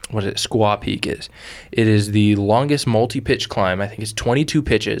Squaw Peak is. It is the longest multi-pitch climb. I think it's 22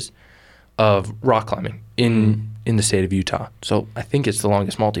 pitches of rock climbing in the state of Utah. So I think it's the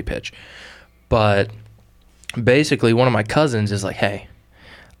longest multi-pitch. But basically, one of my cousins is like, hey,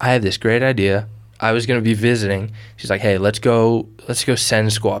 I have this great idea. I was going to be visiting. She's like, hey, let's go send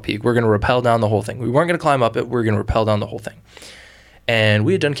Squaw Peak. We're going to rappel down the whole thing. We weren't going to climb up it. We're going to rappel down the whole thing. And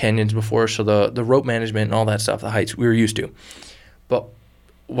we had done canyons before, so the rope management and all that stuff, the heights, we were used to. But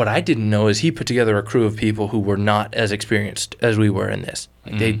what I didn't know is he put together a crew of people who were not as experienced as we were in this.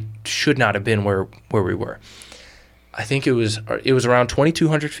 Like they should not have been where we were. I think it was around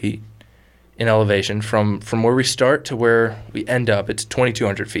 2,200 feet in elevation. From where we start to where we end up, it's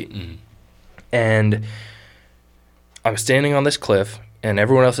 2,200 feet. And I'm standing on this cliff, and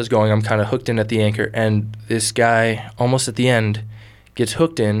everyone else is going. I'm kind of hooked in at the anchor, and this guy, almost at the end, gets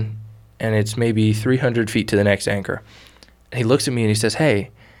hooked in, and it's maybe 300 feet to the next anchor. And he looks at me and he says,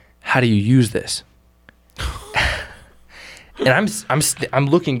 hey, how do you use this? And I'm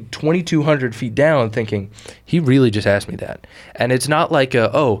looking 2,200 feet down thinking, he really just asked me that. And it's not like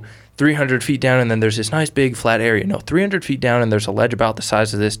 300 feet down and then there's this nice big flat area. No, 300 feet down and there's a ledge about the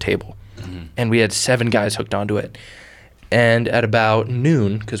size of this table. And we had 7 guys hooked onto it. And at about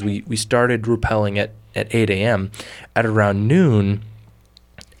noon, because we started rappelling at 8 a.m., at around noon,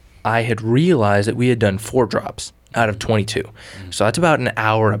 I had realized that we had done 4 drops out of 22. So that's about an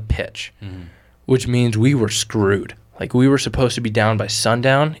hour a pitch, which means we were screwed. Like, we were supposed to be down by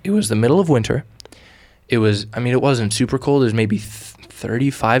sundown. It was the middle of winter. It wasn't super cold. It was maybe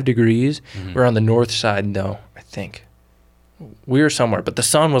 35 degrees. We're on the north side, though, I think. We were somewhere, but the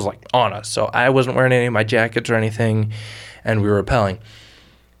sun was like on us, so I wasn't wearing any of my jackets or anything, and we were rappelling.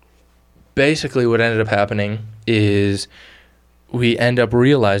 Basically, what ended up happening is we end up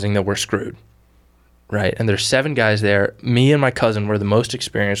realizing that we're screwed, right? And there's 7 guys there. Me and my cousin were the most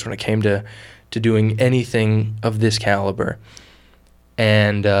experienced when it came to doing anything of this caliber,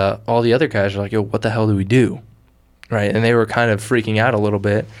 and all the other guys are like, yo, what the hell do we do, right? And they were kind of freaking out a little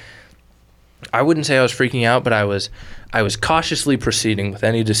bit. I wouldn't say I was freaking out, but I was cautiously proceeding with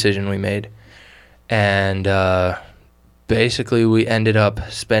any decision we made. And basically we ended up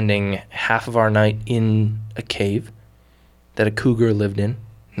spending half of our night in a cave that a cougar lived in.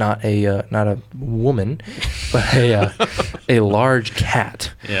 Not a woman, but a large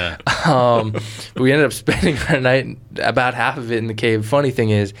cat. Yeah. We ended up spending our night, about half of it in the cave. Funny thing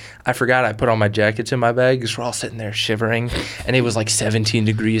is, I forgot I put all my jackets in my bag because we're all sitting there shivering, and it was like 17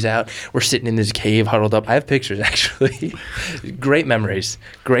 degrees out. We're sitting in this cave huddled up. I have pictures, actually. Great memories.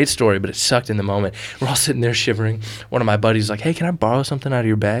 Great story, but it sucked in the moment. We're all sitting there shivering. One of my buddies is like, hey, can I borrow something out of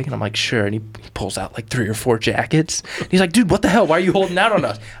your bag? And I'm like, sure. And he pulls out like 3 or 4 jackets. He's like, dude, what the hell? Why are you holding out on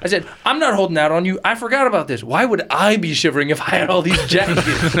us? I said, I'm not holding out on you. I forgot about this. Why would I be shivering if I had all these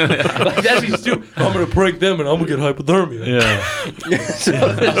jackets? Like, that'd be stupid. I'm going to prank them and I'm going to get hypothermia. Yeah. So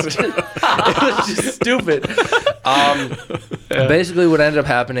it was just stupid. Basically, what ended up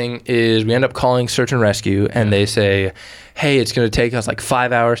happening is we end up calling search and rescue, and they say, hey, it's going to take us like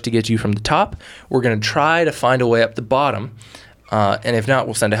 5 hours to get you from the top. We're going to try to find a way up the bottom, and if not,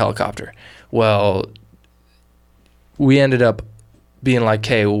 we'll send a helicopter. Well, we ended up being like,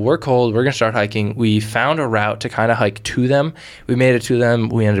 okay, well, we're cold. We're going to start hiking. We found a route to kind of hike to them. We made it to them.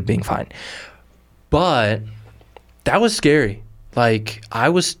 We ended up being fine. But that was scary. Like, I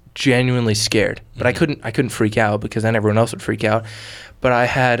was genuinely scared, but I couldn't freak out because then everyone else would freak out. But I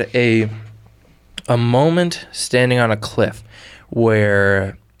had a moment standing on a cliff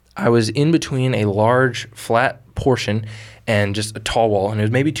where I was in between a large flat portion and just a tall wall, and it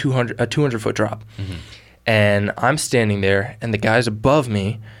was maybe a 200-foot drop. Mm-hmm. And I'm standing there, and the guys above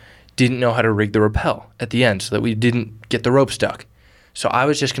me didn't know how to rig the rappel at the end so that we didn't get the rope stuck. So I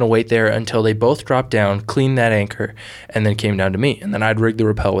was just going to wait there until they both dropped down, cleaned that anchor, and then came down to me. And then I'd rig the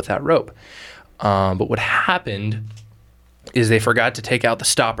rappel with that rope. But what happened is they forgot to take out the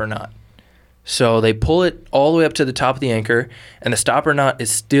stopper knot. So they pull it all the way up to the top of the anchor, and the stopper knot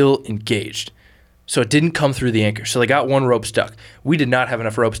is still engaged. So it didn't come through the anchor. So they got one rope stuck. We did not have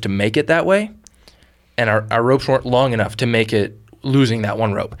enough ropes to make it that way. And our ropes weren't long enough to make it losing that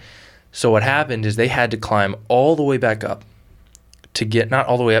one rope. So what happened is they had to climb all the way back up to get, not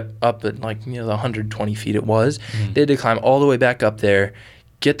all the way up at like, the 120 feet it was. Mm-hmm. They had to climb all the way back up there,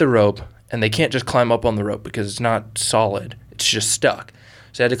 get the rope, and they can't just climb up on the rope because it's not solid. It's just stuck.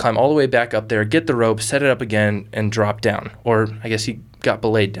 So they had to climb all the way back up there, get the rope, set it up again, and drop down. Or I guess he got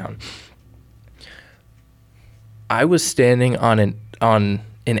belayed down. I was standing on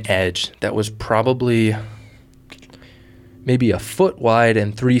an edge that was probably maybe a foot wide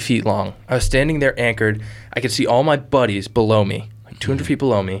and 3 feet long. I was standing there anchored. I could see all my buddies below me, like 200 feet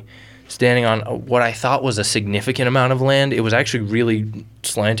below me, standing on what I thought was a significant amount of land. It was actually really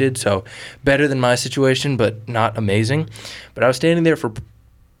slanted, so better than my situation, but not amazing. But I was standing there for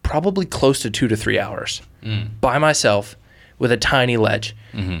probably close to 2 to 3 hours by myself with a tiny ledge.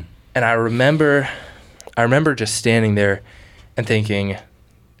 Mm-hmm. And I remember just standing there and thinking,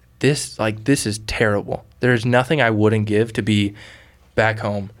 this is terrible. There's nothing I wouldn't give to be back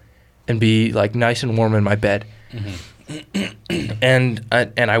home and be like nice and warm in my bed. Mm-hmm. And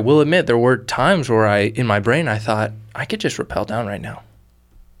I will admit there were times where in my brain I thought I could just rappel down right now.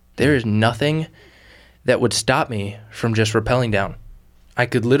 There is nothing that would stop me from just rappelling down. I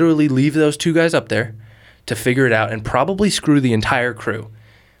could literally leave those 2 guys up there to figure it out and probably screw the entire crew,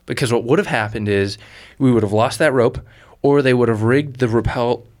 because what would have happened is we would have lost that rope, or they would have rigged the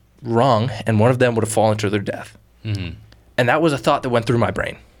rappel wrong, and one of them would have fallen to their death. Mm-hmm. And that was a thought that went through my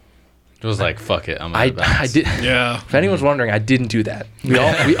brain. It was like, fuck it, I'm I did. Yeah. If anyone's wondering, I didn't do that. We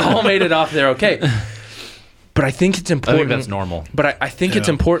all made it off there okay. But I think it's important. I think that's normal. But I think it's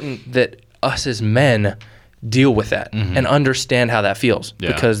important that us as men deal with that and understand how that feels.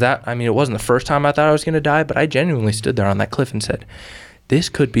 Yeah. Because it wasn't the first time I thought I was going to die, but I genuinely stood there on that cliff and said, this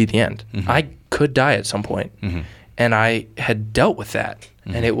could be the end. Mm-hmm. I could die at some point. Mm-hmm. And I had dealt with that.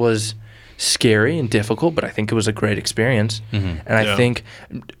 Mm-hmm. And it was scary and difficult, but I think it was a great experience. Mm-hmm. And I think,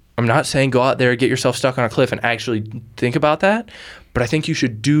 I'm not saying go out there, get yourself stuck on a cliff and actually think about that, but I think you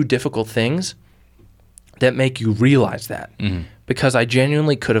should do difficult things that make you realize that. Mm-hmm. Because I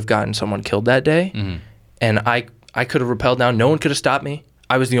genuinely could have gotten someone killed that day, and I could have rappelled down. No one could have stopped me.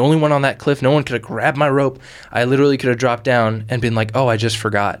 I was the only one on that cliff. No one could have grabbed my rope. I literally could have dropped down and been like, oh, I just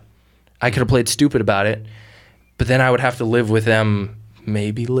forgot. I could have played stupid about it, but then I would have to live with them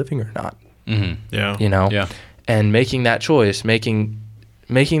maybe living or not. Mm-hmm. Yeah. Yeah. And making that choice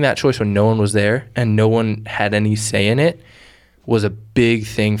when no one was there and no one had any say in it was a big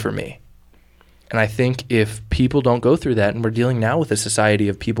thing for me. And I think if people don't go through that, and we're dealing now with a society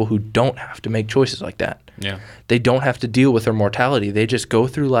of people who don't have to make choices like that. Yeah. They don't have to deal with their mortality. They just go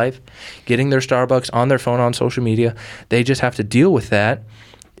through life getting their Starbucks on their phone on social media. They just have to deal with that,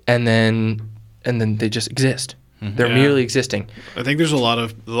 and then they just exist. Mm-hmm. They're merely existing. I think there's a lot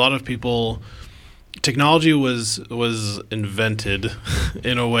of people. Technology was invented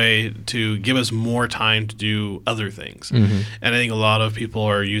in a way to give us more time to do other things. Mm-hmm. And I think a lot of people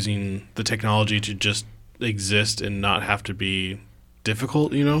are using the technology to just exist and not have to be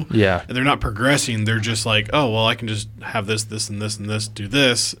difficult, Yeah. And they're not progressing. They're just like, oh, well, I can just have this, and this, and this, do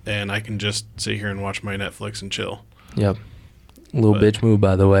this, and I can just sit here and watch my Netflix and chill. Yep. Bitch move,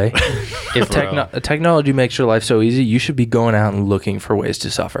 by the way. If technology makes your life so easy, you should be going out and looking for ways to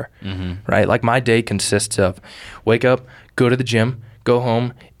suffer, right? Like my day consists of wake up, go to the gym, go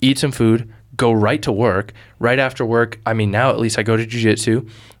home, eat some food, go right to work. Right after work, now at least I go to jiu-jitsu.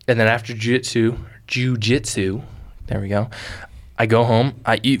 And then after jiu-jitsu, there we go, I go home,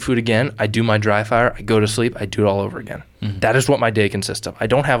 I eat food again, I do my dry fire, I go to sleep, I do it all over again. Mm-hmm. That is what my day consists of. I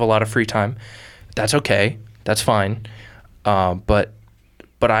don't have a lot of free time. That's okay. That's fine. But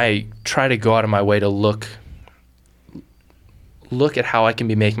I try to go out of my way to look at how I can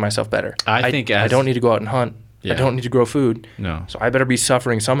be making myself better. I don't need to go out and hunt. Yeah. I don't need to grow food. No. So I better be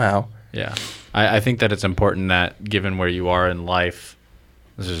suffering somehow. Yeah. I think that it's important that given where you are in life,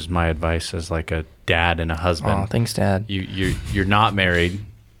 this is my advice as like a dad and a husband. Oh, thanks, Dad. You're not married.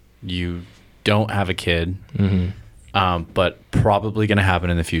 You don't have a kid. Mm-hmm. But probably going to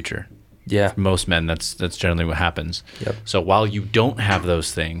happen in the future. Yeah. For most men, that's generally what happens. Yep. So while you don't have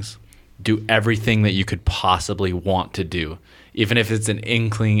those things, do everything that you could possibly want to do. Even if it's an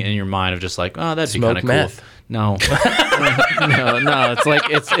inkling in your mind of just like, oh, that'd be kind of cool. No. no. It's like,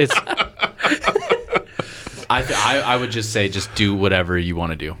 it's I would just say, just do whatever you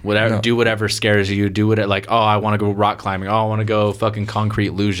want to do. Do whatever scares you. Do what like, oh, I want to go rock climbing. Oh, I want to go fucking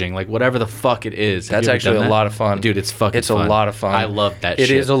concrete luging. Like whatever the fuck it is. That's actually a lot of fun, dude. It's fucking. It's fun. A lot of fun. I love that.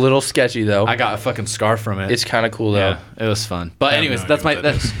 Shit. It is a little sketchy though. I got a fucking scar from it. It's kind of cool though. Yeah, it was fun. But anyways,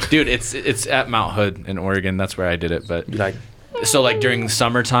 dude. It's at Mount Hood in Oregon. That's where I did it. But so like during the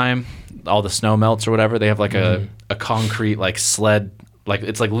summertime, all the snow melts or whatever. They have like a concrete like sled. Like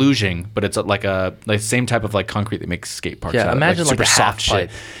it's like luging, but it's like same type of like concrete that makes skate parks. Yeah, imagine like super soft shit.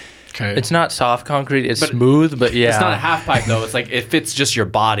 Okay. It's not soft concrete; it's smooth, but yeah, it's not a half pipe though. It's like it fits just your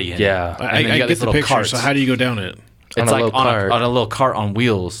body. Yeah, I get the picture. Carts. So how do you go down it? It's like on a little cart on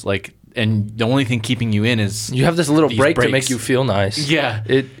wheels, like, and the only thing keeping you in is you have this little brake to make you feel nice. Yeah,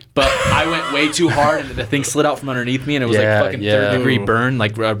 but I went way too hard, and the thing slid out from underneath me, and it was like fucking 3rd-degree burn,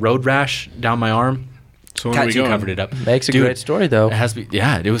 like a road rash down my arm. So when we covered it up. Makes a great story though. It has to be.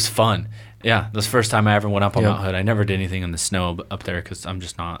 Yeah, it was fun. Yeah, this was the first time I ever went up on Mount Hood. I never did anything in the snow up there because I'm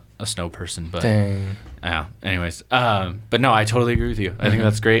just not a snow person. But dang. Yeah. Anyways, but no, I totally agree with you. I think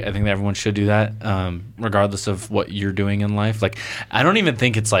that's great. I think that everyone should do that, regardless of what you're doing in life. Like, I don't even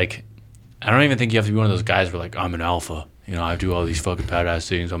think you have to be one of those guys where like I'm an alpha. I do all these fucking badass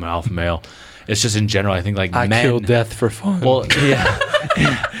things. I'm an alpha male. It's just in general. I think like I kill death for fun. Well, yeah.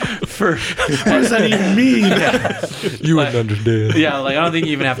 What does that even mean? Yeah. You wouldn't understand. Yeah, like I don't think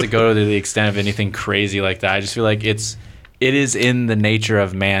you even have to go to the extent of anything crazy like that. I just feel like it is in the nature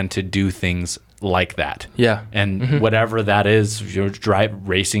of man to do things like that. Yeah. And whatever that is,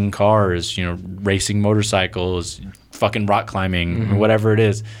 racing cars, racing motorcycles, fucking rock climbing, or whatever it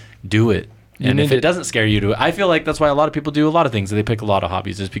is, do it. And if it doesn't scare you to it, I feel like that's why a lot of people do a lot of things. They pick a lot of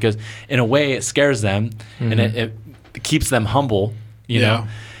hobbies, is because in a way it scares them and it keeps them humble, you know.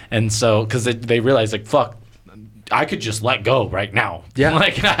 And so, because they realize like, fuck, I could just let go right now. Yeah.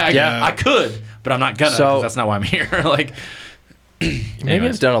 Like I could, but I'm not gonna. So that's not why I'm here. Like, maybe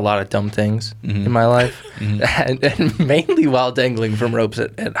I've done a lot of dumb things in my life, and mainly while dangling from ropes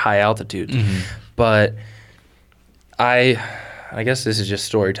at high altitudes. But I guess this is just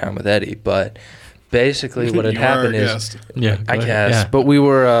story time with Eddie, but basically what had happened is, I guess, but we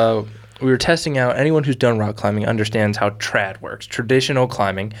were testing out, anyone who's done rock climbing understands how trad works. Traditional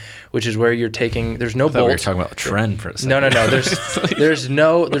climbing, which is where you're taking, there's no bolts. We were talking about a trend for a second.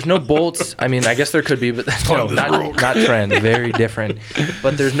 No. There's no bolts. I mean, I guess there could be, but not trend. Very different.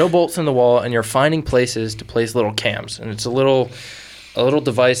 But there's no bolts in the wall, and you're finding places to place little cams, and it's a little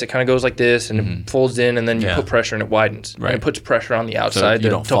device that kind of goes like this, and it folds in, and then you put pressure, and it widens. Right. And it puts pressure on the outside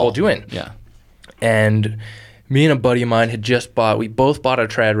to hold you in. Yeah. And me and a buddy of mine we both bought a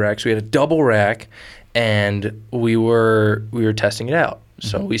trad rack. So we had a double rack, and we were testing it out.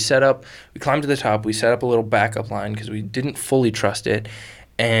 So we climbed to the top, we set up a little backup line because we didn't fully trust it.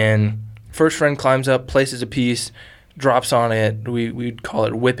 And first friend climbs up, places a piece, drops on it. We'd call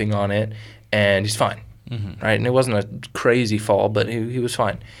it whipping on it, and he's fine, right? And it wasn't a crazy fall, but he was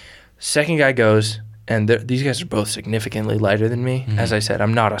fine. Second guy goes, and these guys are both significantly lighter than me. As I said,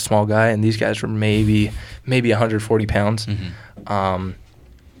 I'm not a small guy, and these guys were maybe 140 pounds.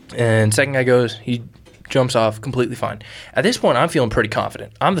 And second guy goes, he jumps off completely fine. At this point, I'm feeling pretty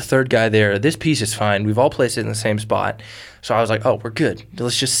confident. I'm the third guy there. This piece is fine. We've all placed it in the same spot. So I was like, oh, we're good.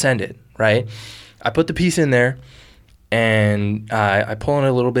 Let's just send it, right? I put the piece in there, and I pull on it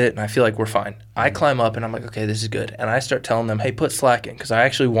a little bit, and I feel like we're fine. I climb up, and I'm like, okay, this is good. And I start telling them, hey, put slack in, because I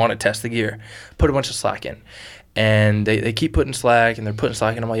actually want to test the gear. Put a bunch of slack in. And they keep putting slack, and they're putting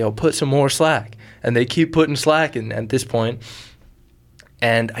slack in. I'm like, yo, put some more slack. And they keep putting slack in at this point.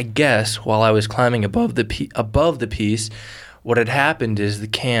 And I guess while I was climbing above the piece, what had happened is the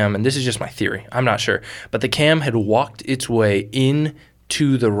cam, and this is just my theory, I'm not sure, but the cam had walked its way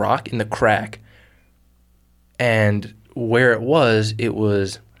into the rock in the crack. And where it was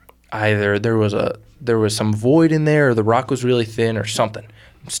either there was some void in there, or the rock was really thin, or something.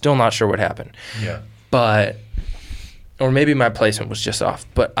 I'm still not sure what happened. Yeah. Or maybe my placement was just off.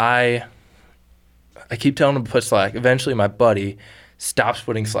 But I keep telling him to put slack. Eventually, my buddy stops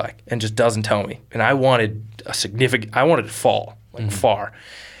putting slack and just doesn't tell me. And I wanted to fall far.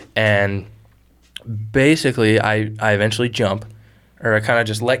 And basically, I eventually jump, or I kind of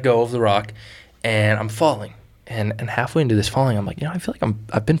just let go of the rock, and I'm falling. And halfway into this falling, I'm like, I feel like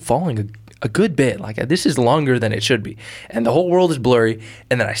I've been falling a good bit. Like, this is longer than it should be. And the whole world is blurry.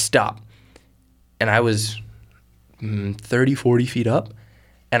 And then I stop. And I was 30, 40 feet up.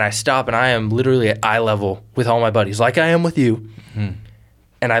 And I stop, and I am literally at eye level with all my buddies, like I am with you.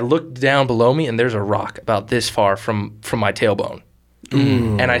 And I look down below me, and there's a rock about this far from my tailbone.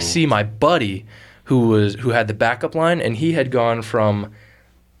 Ooh. And I see my buddy who had the backup line, and he had gone from,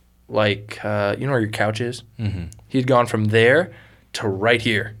 like, you know where your couch is? He had gone from there to right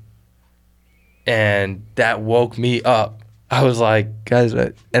here. And that woke me up. I was like, guys,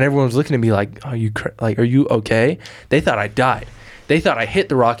 and everyone was looking at me like, are you okay? They thought I died. They thought I hit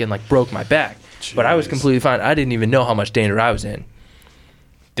the rock and, like, broke my back. Jeez. But I was completely fine. I didn't even know how much danger I was in.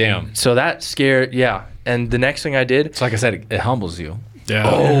 Damn. So that scared, yeah. And the next thing I did. So like I said, it humbles you. Yeah.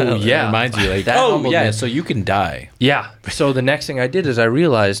 Oh, yeah. It reminds you, like, me. so you can die. Yeah. So the next thing I did is I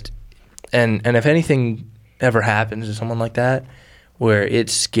realized, and if anything ever happens to someone like that, where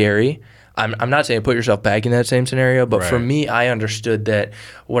it's scary, I'm not saying put yourself back in that same scenario, but for me, I understood that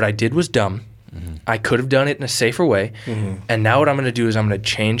what I did was dumb. I could have done it in a safer way. And now what I'm going to do is I'm going to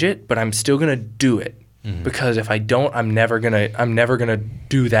change it, but I'm still going to do it. Because if I don't, I'm never gonna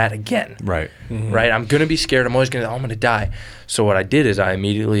do that again. Right. Right. I'm gonna be scared. I'm gonna die. So what I did is I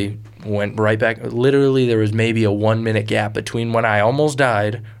immediately went right back. Literally, there was maybe a 1 minute gap between when I almost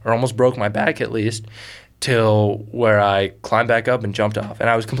died, or almost broke my back at least, till where I climbed back up and jumped off, and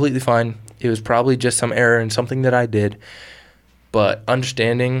I was completely fine. It was probably just some error in something that I did. But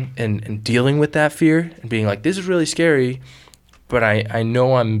understanding and dealing with that fear and being like, this is really scary, but I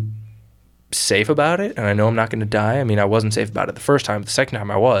know I'm safe about it, and I know I'm not going to die. I mean, I wasn't safe about it the first time. The second time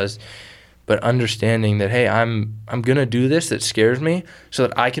I was. But understanding that, hey, I'm going to do this that scares me so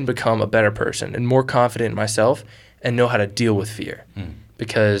that I can become a better person and more confident in myself and know how to deal with fear.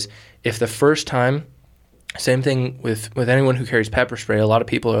 Because if the first time, same thing with anyone who carries pepper spray, a lot of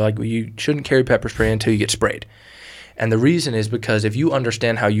people are like, well, you shouldn't carry pepper spray until you get sprayed. And the reason is because if you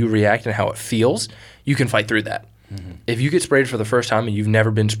understand how you react and how it feels, you can fight through that. If you get sprayed for the first time and you've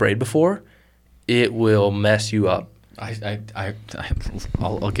never been sprayed before, it will mess you up. I'll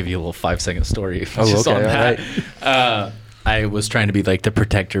give you a little 5-second story. Oh, okay, on that. Right. I was trying to be like the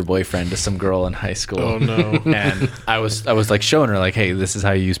protector boyfriend to some girl in high school. Oh no! And I was like showing her like, hey, this is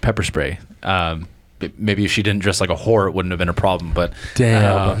how you use pepper spray. Maybe if she didn't dress like a whore, it wouldn't have been a problem. But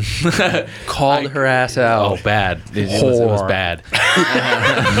damn, called her ass out. Oh, bad! It was bad.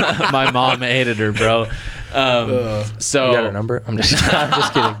 My mom hated her, bro. So you got her number? I'm just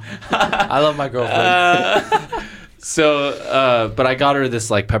kidding. I love my girlfriend. But I got her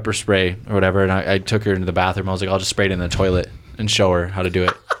this like pepper spray or whatever, and I took her into the bathroom. I was like, I'll just spray it in the toilet and show her how to do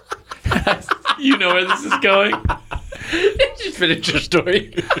it. You know where this is going? Just finish your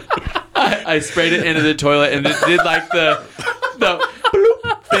story. I sprayed it into the toilet, and it did like the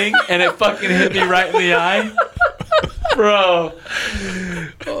bloop thing, and it fucking hit me right in the eye. Bro.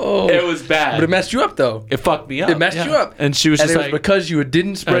 Oh. It was bad. But it messed you up, though. It fucked me up. It messed you up. And she was just and like... it was because you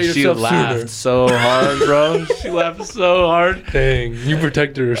didn't spray yourself sooner. She laughed so hard, bro. She laughed so hard. Dang, you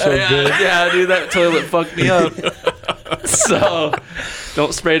protected her so good. Yeah, dude, that toilet fucked me up. So,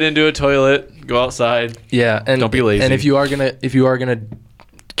 don't spray it into a toilet. Go outside. Yeah, and don't be lazy. And if you are gonna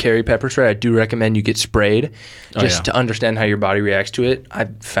carry pepper spray, I do recommend you get sprayed just to understand how your body reacts to it. I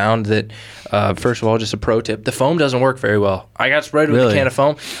found that, first of all, just a pro tip, the foam doesn't work very well. I got sprayed with a can of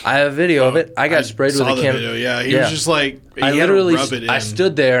foam. I have a video of it. I got sprayed with a can. Video, yeah, he was just like, I literally, I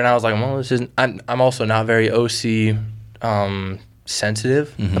stood there and I was like, well, this isn't. I'm also not very OC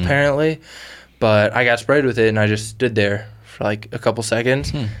sensitive, apparently, but I got sprayed with it and I just stood there for like a couple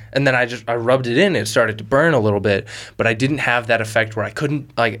seconds, and then I rubbed it in. It started to burn a little bit, but I didn't have that effect where I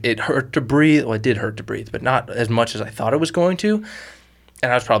couldn't, like, it hurt to breathe. Well, it did hurt to breathe, but not as much as I thought it was going to.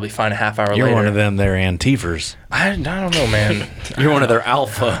 And I was probably fine a half hour later. You're one of them, they're Antifers. I don't know, man. You're one of their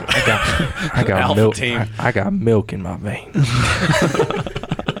alpha. I got alpha milk. team. I got milk in my veins.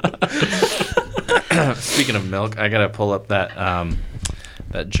 Speaking of milk, I gotta pull up that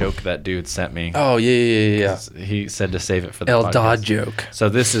joke that dude sent me. Oh yeah. He said to save it for the El podcast. Dodd joke. So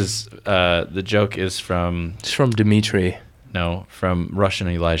this is the joke is from It's from Dimitri. from Russian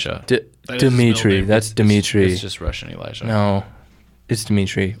Elijah. Dimitri. That's Dimitri. It's just Russian Elijah. No, it's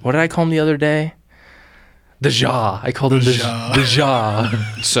Dimitri. What did I call him the other day? The Jah. I called him the Jah.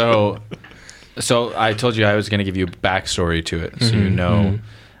 So I told you I was gonna give you a backstory to it, so you know.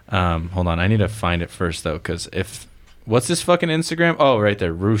 Hold on, I need to find it first though, because what's this fucking Instagram? Oh, right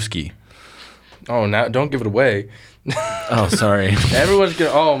there, Ruski. Oh, now don't give it away. Oh, sorry. Everyone's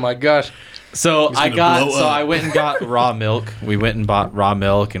gonna. Oh my gosh. So I went and got raw milk. We went and bought raw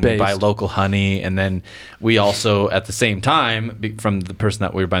milk, and we buy local honey, and then we also at the same time from the person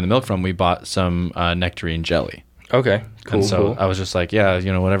that we were buying the milk from, we bought some nectarine jelly. Okay, cool. And so I was just like, yeah,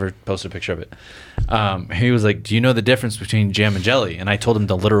 whatever. Post a picture of it. He was like, do you know the difference between jam and jelly? And I told him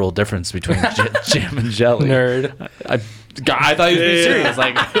the literal difference between jam and jelly. Nerd. I thought he was being serious.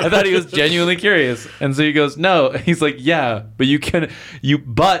 Like, I thought he was genuinely curious. And so he goes, no. He's like, yeah, but you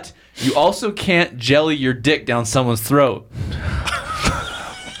also can't jelly your dick down someone's throat.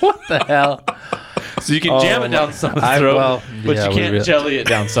 What the hell? So you can jam it down someone's throat, but you can't jelly it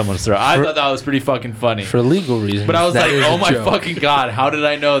down someone's throat. I thought that was pretty fucking funny. For legal reasons. But I was like, oh my fucking God, how did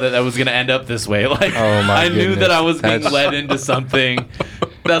I know that was going to end up this way? Like, I knew that I was being led into something.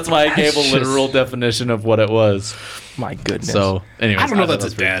 That's why I gave a literal definition of what it was. My goodness. So, anyways. I don't know if that's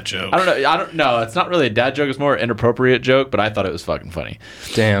a dad joke. I don't know. It's not really a dad joke. It's more an inappropriate joke, but I thought it was fucking funny.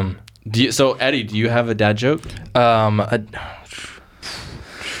 Damn. So, Eddie, do you have a dad joke?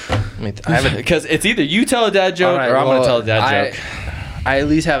 Because it's either you tell a dad joke or I'm going to tell a dad joke. I at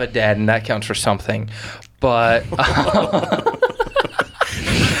least have a dad, and that counts for something. But Is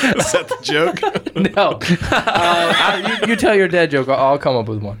that the joke? no, you tell your dad joke. I'll come up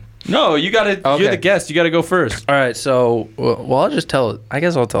with one. No, you got to. Okay. You're the guest. You got to go first. All right. So, I'll just tell. I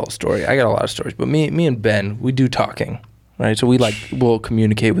guess I'll tell a story. I got a lot of stories, but me and Ben, we do talking. Right, so we'll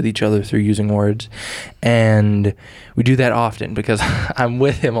communicate with each other through using words, and we do that often because I'm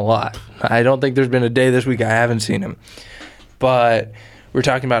with him a lot. I don't think there's been a day this week I haven't seen him. But we're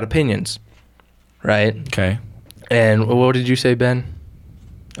talking about opinions, right? Okay. And what did you say, Ben,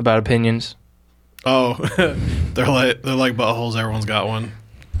 about opinions? Oh, they're like buttholes. Everyone's got one.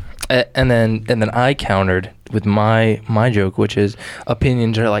 And then I countered with my joke, which is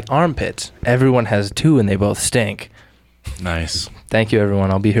opinions are like armpits. Everyone has two, and they both stink. Nice. Thank you,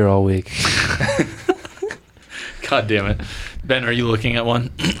 everyone. I'll be here all week. God damn it. Ben, are you looking at one?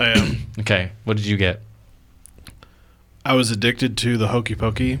 I am. Okay. What did you get? I was addicted to the hokey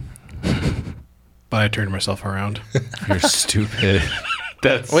pokey, but I turned myself around. You're stupid.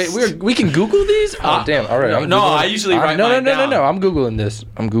 Wait, we can Google these? Oh, damn. All right. I usually write mine down. No. I'm Googling this.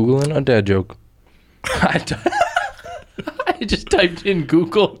 I'm Googling a dad joke. I just typed in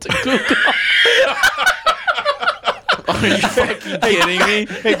Google to Google. Are you fucking kidding me?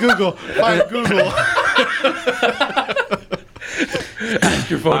 Hey, Google. Find Google. Ask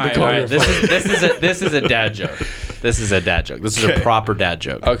your phone to call your phone. This is a dad joke. This is a dad joke. This is a proper dad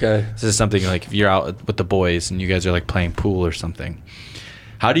joke. Okay. This is something like if you're out with the boys and you guys are like playing pool or something.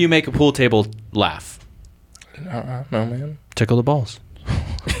 How do you make a pool table laugh? No, man. Tickle the balls.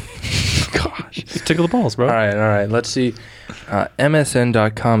 Gosh. Just tickle the balls, bro. All right. Let's see.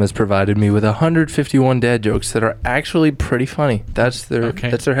 MSN.com has provided me with 151 dad jokes that are actually pretty funny. That's their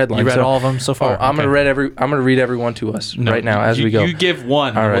headline. You read all of them so far? I'm gonna read every one to us right now as we go. You give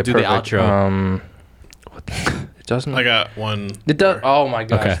one. All right, we'll do perfect. the outro. It doesn't. I got one. It does. Oh my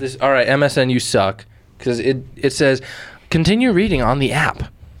gosh. Okay. All right, MSN, you suck because it says continue reading on the app.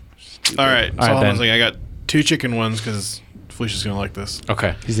 All right. So Ben. I got two chicken ones because Felicia's gonna like this.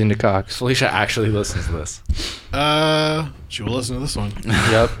 Okay. He's into cocks. Felicia actually listens to this. She will listen to this one.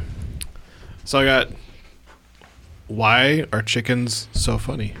 Yep. So I got, why are chickens so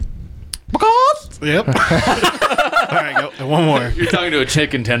funny? Because. Yep. right, go. One more. You're talking to a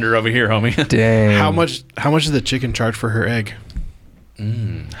chicken tender over here, homie. Dang. How much does the chicken charge for her egg?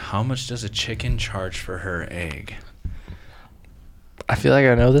 How much does a chicken charge for her egg? I feel like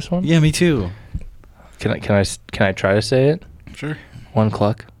I know this one. Yeah, me too. Can I try to say it? Sure. 1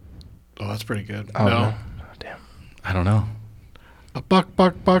 cluck. Oh, that's pretty good. Oh, no. Oh, damn. I don't know. A buck.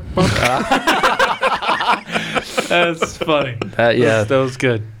 That's funny. Yeah. That was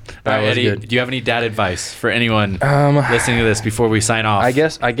good. That All right, was Eddie, good. do you have any dad advice for anyone listening to this before we sign off? I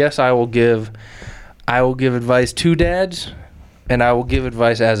guess I will give advice to dads, and I will give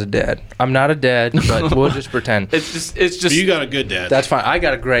advice as a dad. I'm not a dad, but we'll just pretend. It's just. But you got a good dad. That's fine. I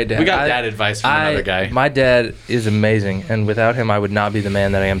got a great dad. We got dad advice from another guy. My dad is amazing, and without him, I would not be the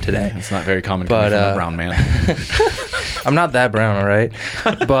man that I am today. It's not very common But, coming from a brown man. I'm not that brown, all right?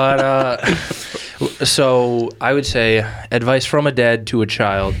 But so I would say advice from a dad to a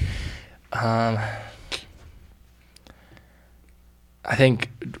child. I think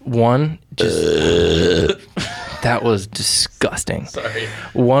one, just that was disgusting. Sorry.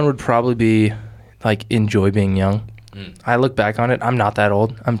 One would probably be like enjoy being young. I look back on it. I'm not that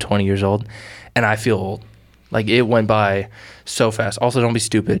old. I'm 20 years old, and I feel old. Like it went by so fast. Also, don't be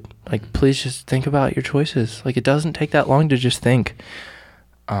stupid. Like please just think about your choices. Like it doesn't take that long to just think.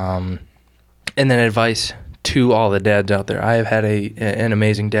 And then advice to all the dads out there. I have had an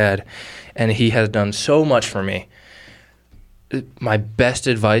amazing dad, and he has done so much for me. My best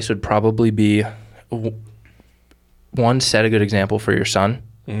advice would probably be one, set a good example for your son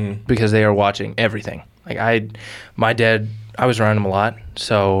because they are watching everything. Like my dad, I was around him a lot,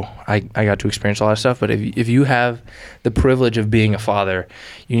 so I got to experience a lot of stuff. But if you have the privilege of being a father,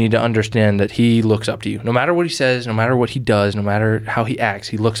 you need to understand that he looks up to you. No matter what he says, no matter what he does, no matter how he acts,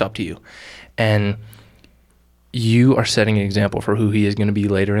 he looks up to you. And you are setting an example for who he is going to be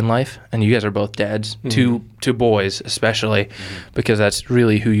later in life. And you guys are both dads, to boys especially, because that's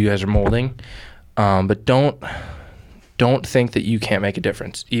really who you guys are molding. But don't think that you can't make a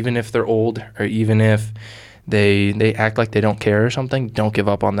difference. Even if they're old or even if they act like they don't care or something, don't give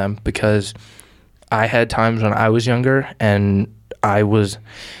up on them. Because I had times when I was younger and I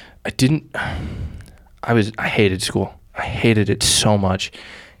hated school. I hated it so much.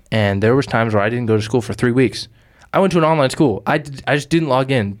 And there was times where I didn't go to school for 3 weeks. I went to an online school. I just didn't log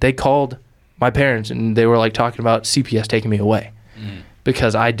in. They called my parents and they were like talking about CPS taking me away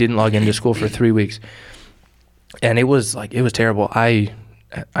because I didn't log into school for 3 weeks. And it was terrible. I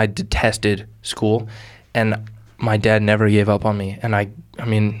detested school, and my dad never gave up on me. And I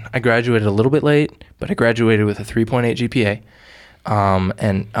graduated a little bit late, but I graduated with a 3.8 GPA.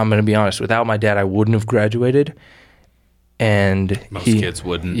 And I'm going to be honest, without my dad, I wouldn't have graduated. And Most kids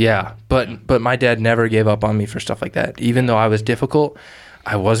wouldn't. Yeah, but my dad never gave up on me for stuff like that. Even though I was difficult,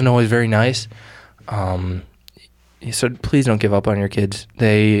 I wasn't always very nice. So please don't give up on your kids.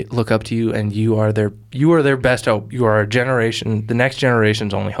 They look up to you, and you are their best hope. You are our generation, the next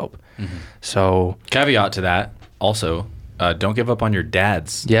generation's only hope. Mm-hmm. So caveat to that, also, don't give up on your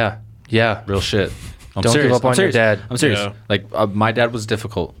dads. Yeah. Real shit. Don't give up on your dad. I'm serious. Yeah. Like my dad was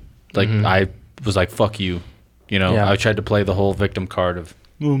difficult. Like I was like, fuck you. You know, I tried to play the whole victim card of,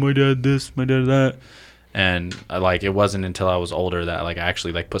 oh, my dad this, my dad that. And it wasn't until I was older that I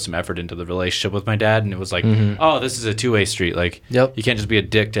actually put some effort into the relationship with my dad. And it was like, oh, this is a two-way street. You can't just be a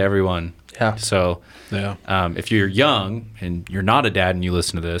dick to everyone. Yeah. So if you're young and you're not a dad and you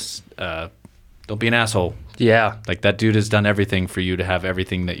listen to this, don't be an asshole. Yeah. That dude has done everything for you to have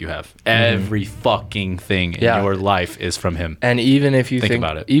everything that you have. Every fucking thing in your life is from him. And even if you think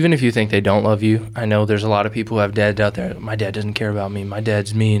about it. Even if you think they don't love you, I know there's a lot of people who have dads out there. My dad doesn't care about me. My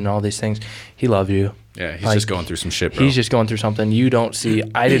dad's mean and all these things. He loves you. Yeah, he's just going through some shit, bro. He's just going through something you don't see.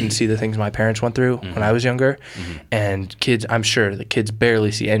 I didn't see the things my parents went through when I was younger. And kids, I'm sure the kids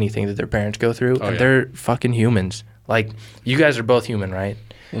barely see anything that their parents go through. And they're fucking humans. You guys are both human, right?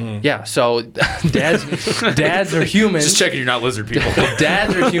 Yeah, so dads are humans. Just checking you're not lizard people.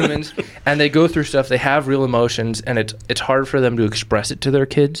 Dads are humans, and they go through stuff. They have real emotions, and it's hard for them to express it to their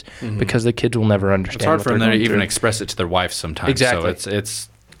kids because the kids will never understand. It's hard for them to even through. Express it to their wives sometimes. Exactly. So it's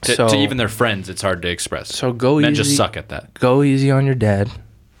to even their friends, it's hard to express. So go Men easy. just suck at that. Go easy on your dad,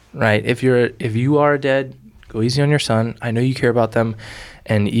 right? If you are a dad, go easy on your son. I know you care about them,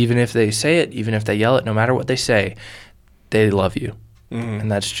 and even if they say it, even if they yell it, no matter what they say, they love you.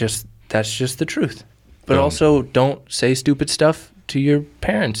 And that's just the truth. But also, don't say stupid stuff to your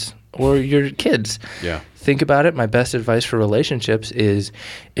parents or your kids. Yeah. Think about it. My best advice for relationships is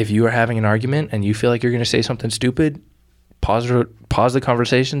if you are having an argument and you feel like you're going to say something stupid, pause the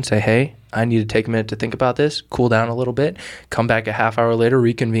conversation, say, hey, I need to take a minute to think about this, cool down a little bit, come back a half hour later,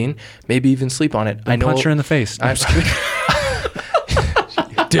 reconvene, maybe even sleep on it. I know, punch her in the face. No, I'm just kidding.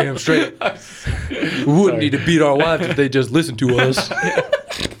 Damn straight. We wouldn't need to beat our wives if they just listened to us.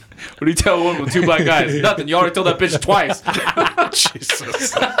 What do you tell a woman with 2 black guys? Nothing. You already told that bitch twice.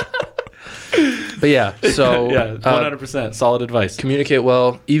 Jesus. But yeah, so 100% solid advice. communicate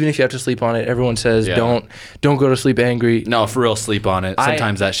well, even if you have to sleep on it. Everyone says don't go to sleep angry. No, for real, sleep on it.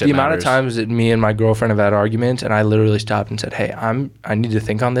 Sometimes that shit The matters. amount of times that me and my girlfriend have had arguments, and I literally stopped and said, hey, I need to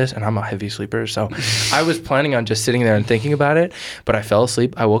think on this, and I'm a heavy sleeper. So I was planning on just sitting there and thinking about it, but I fell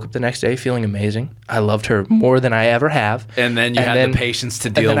asleep. I woke up the next day feeling amazing. I loved her more than I ever have. And then you had the patience to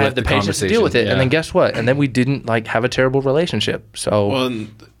deal with the patience to deal with it. And then guess what? And then we didn't have a terrible relationship. So Well,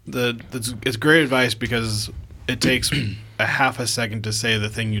 it's great advice because it takes a half a second to say the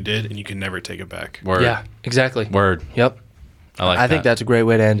thing you did, and you can never take it back. Word. yeah, exactly. Word. Yep. I think that's a great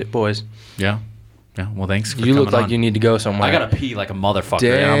way to end it, boys. Yeah. Yeah. Well, thanks for You look coming like on. you need to go somewhere. I gotta pee like a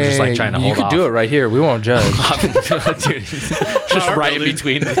motherfucker. And I'm just trying to hold You off. could do it right here. We won't judge. Dude, just right in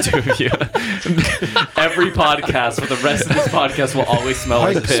between the two of you. Every podcast for the rest of this podcast will always smell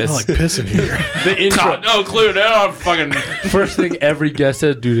like piss. smell like piss in here? The intro. God, no clue. No, I'm fucking. First thing every guest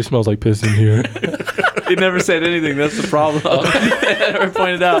says, dude, it smells like piss in here. He never said anything. That's the problem. Never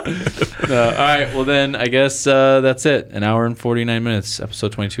pointed out. No. All right. Well, then I guess that's it. An hour and 49 minutes.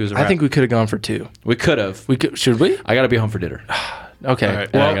 Episode 22 is a wrap. I think we could have gone for 2. we could have. Should we? I gotta be home for dinner. Okay. All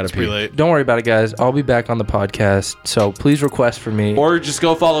right. Well, Well, I gotta it's pretty pee. late. Don't worry about it, guys. I'll be back on the podcast. So please request for me. Or just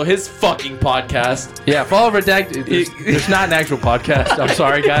go follow his fucking podcast. Yeah, follow Redacted. It's not an actual podcast. I'm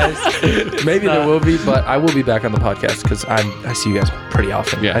sorry, guys. Maybe there will be, but I will be back on the podcast because I see you guys pretty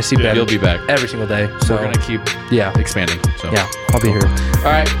often. Yeah, I see Ben. you'll be back. every single day. So We're gonna keep yeah, expanding. So yeah, I'll be here. All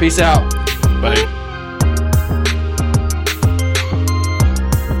right. Peace out. Bye.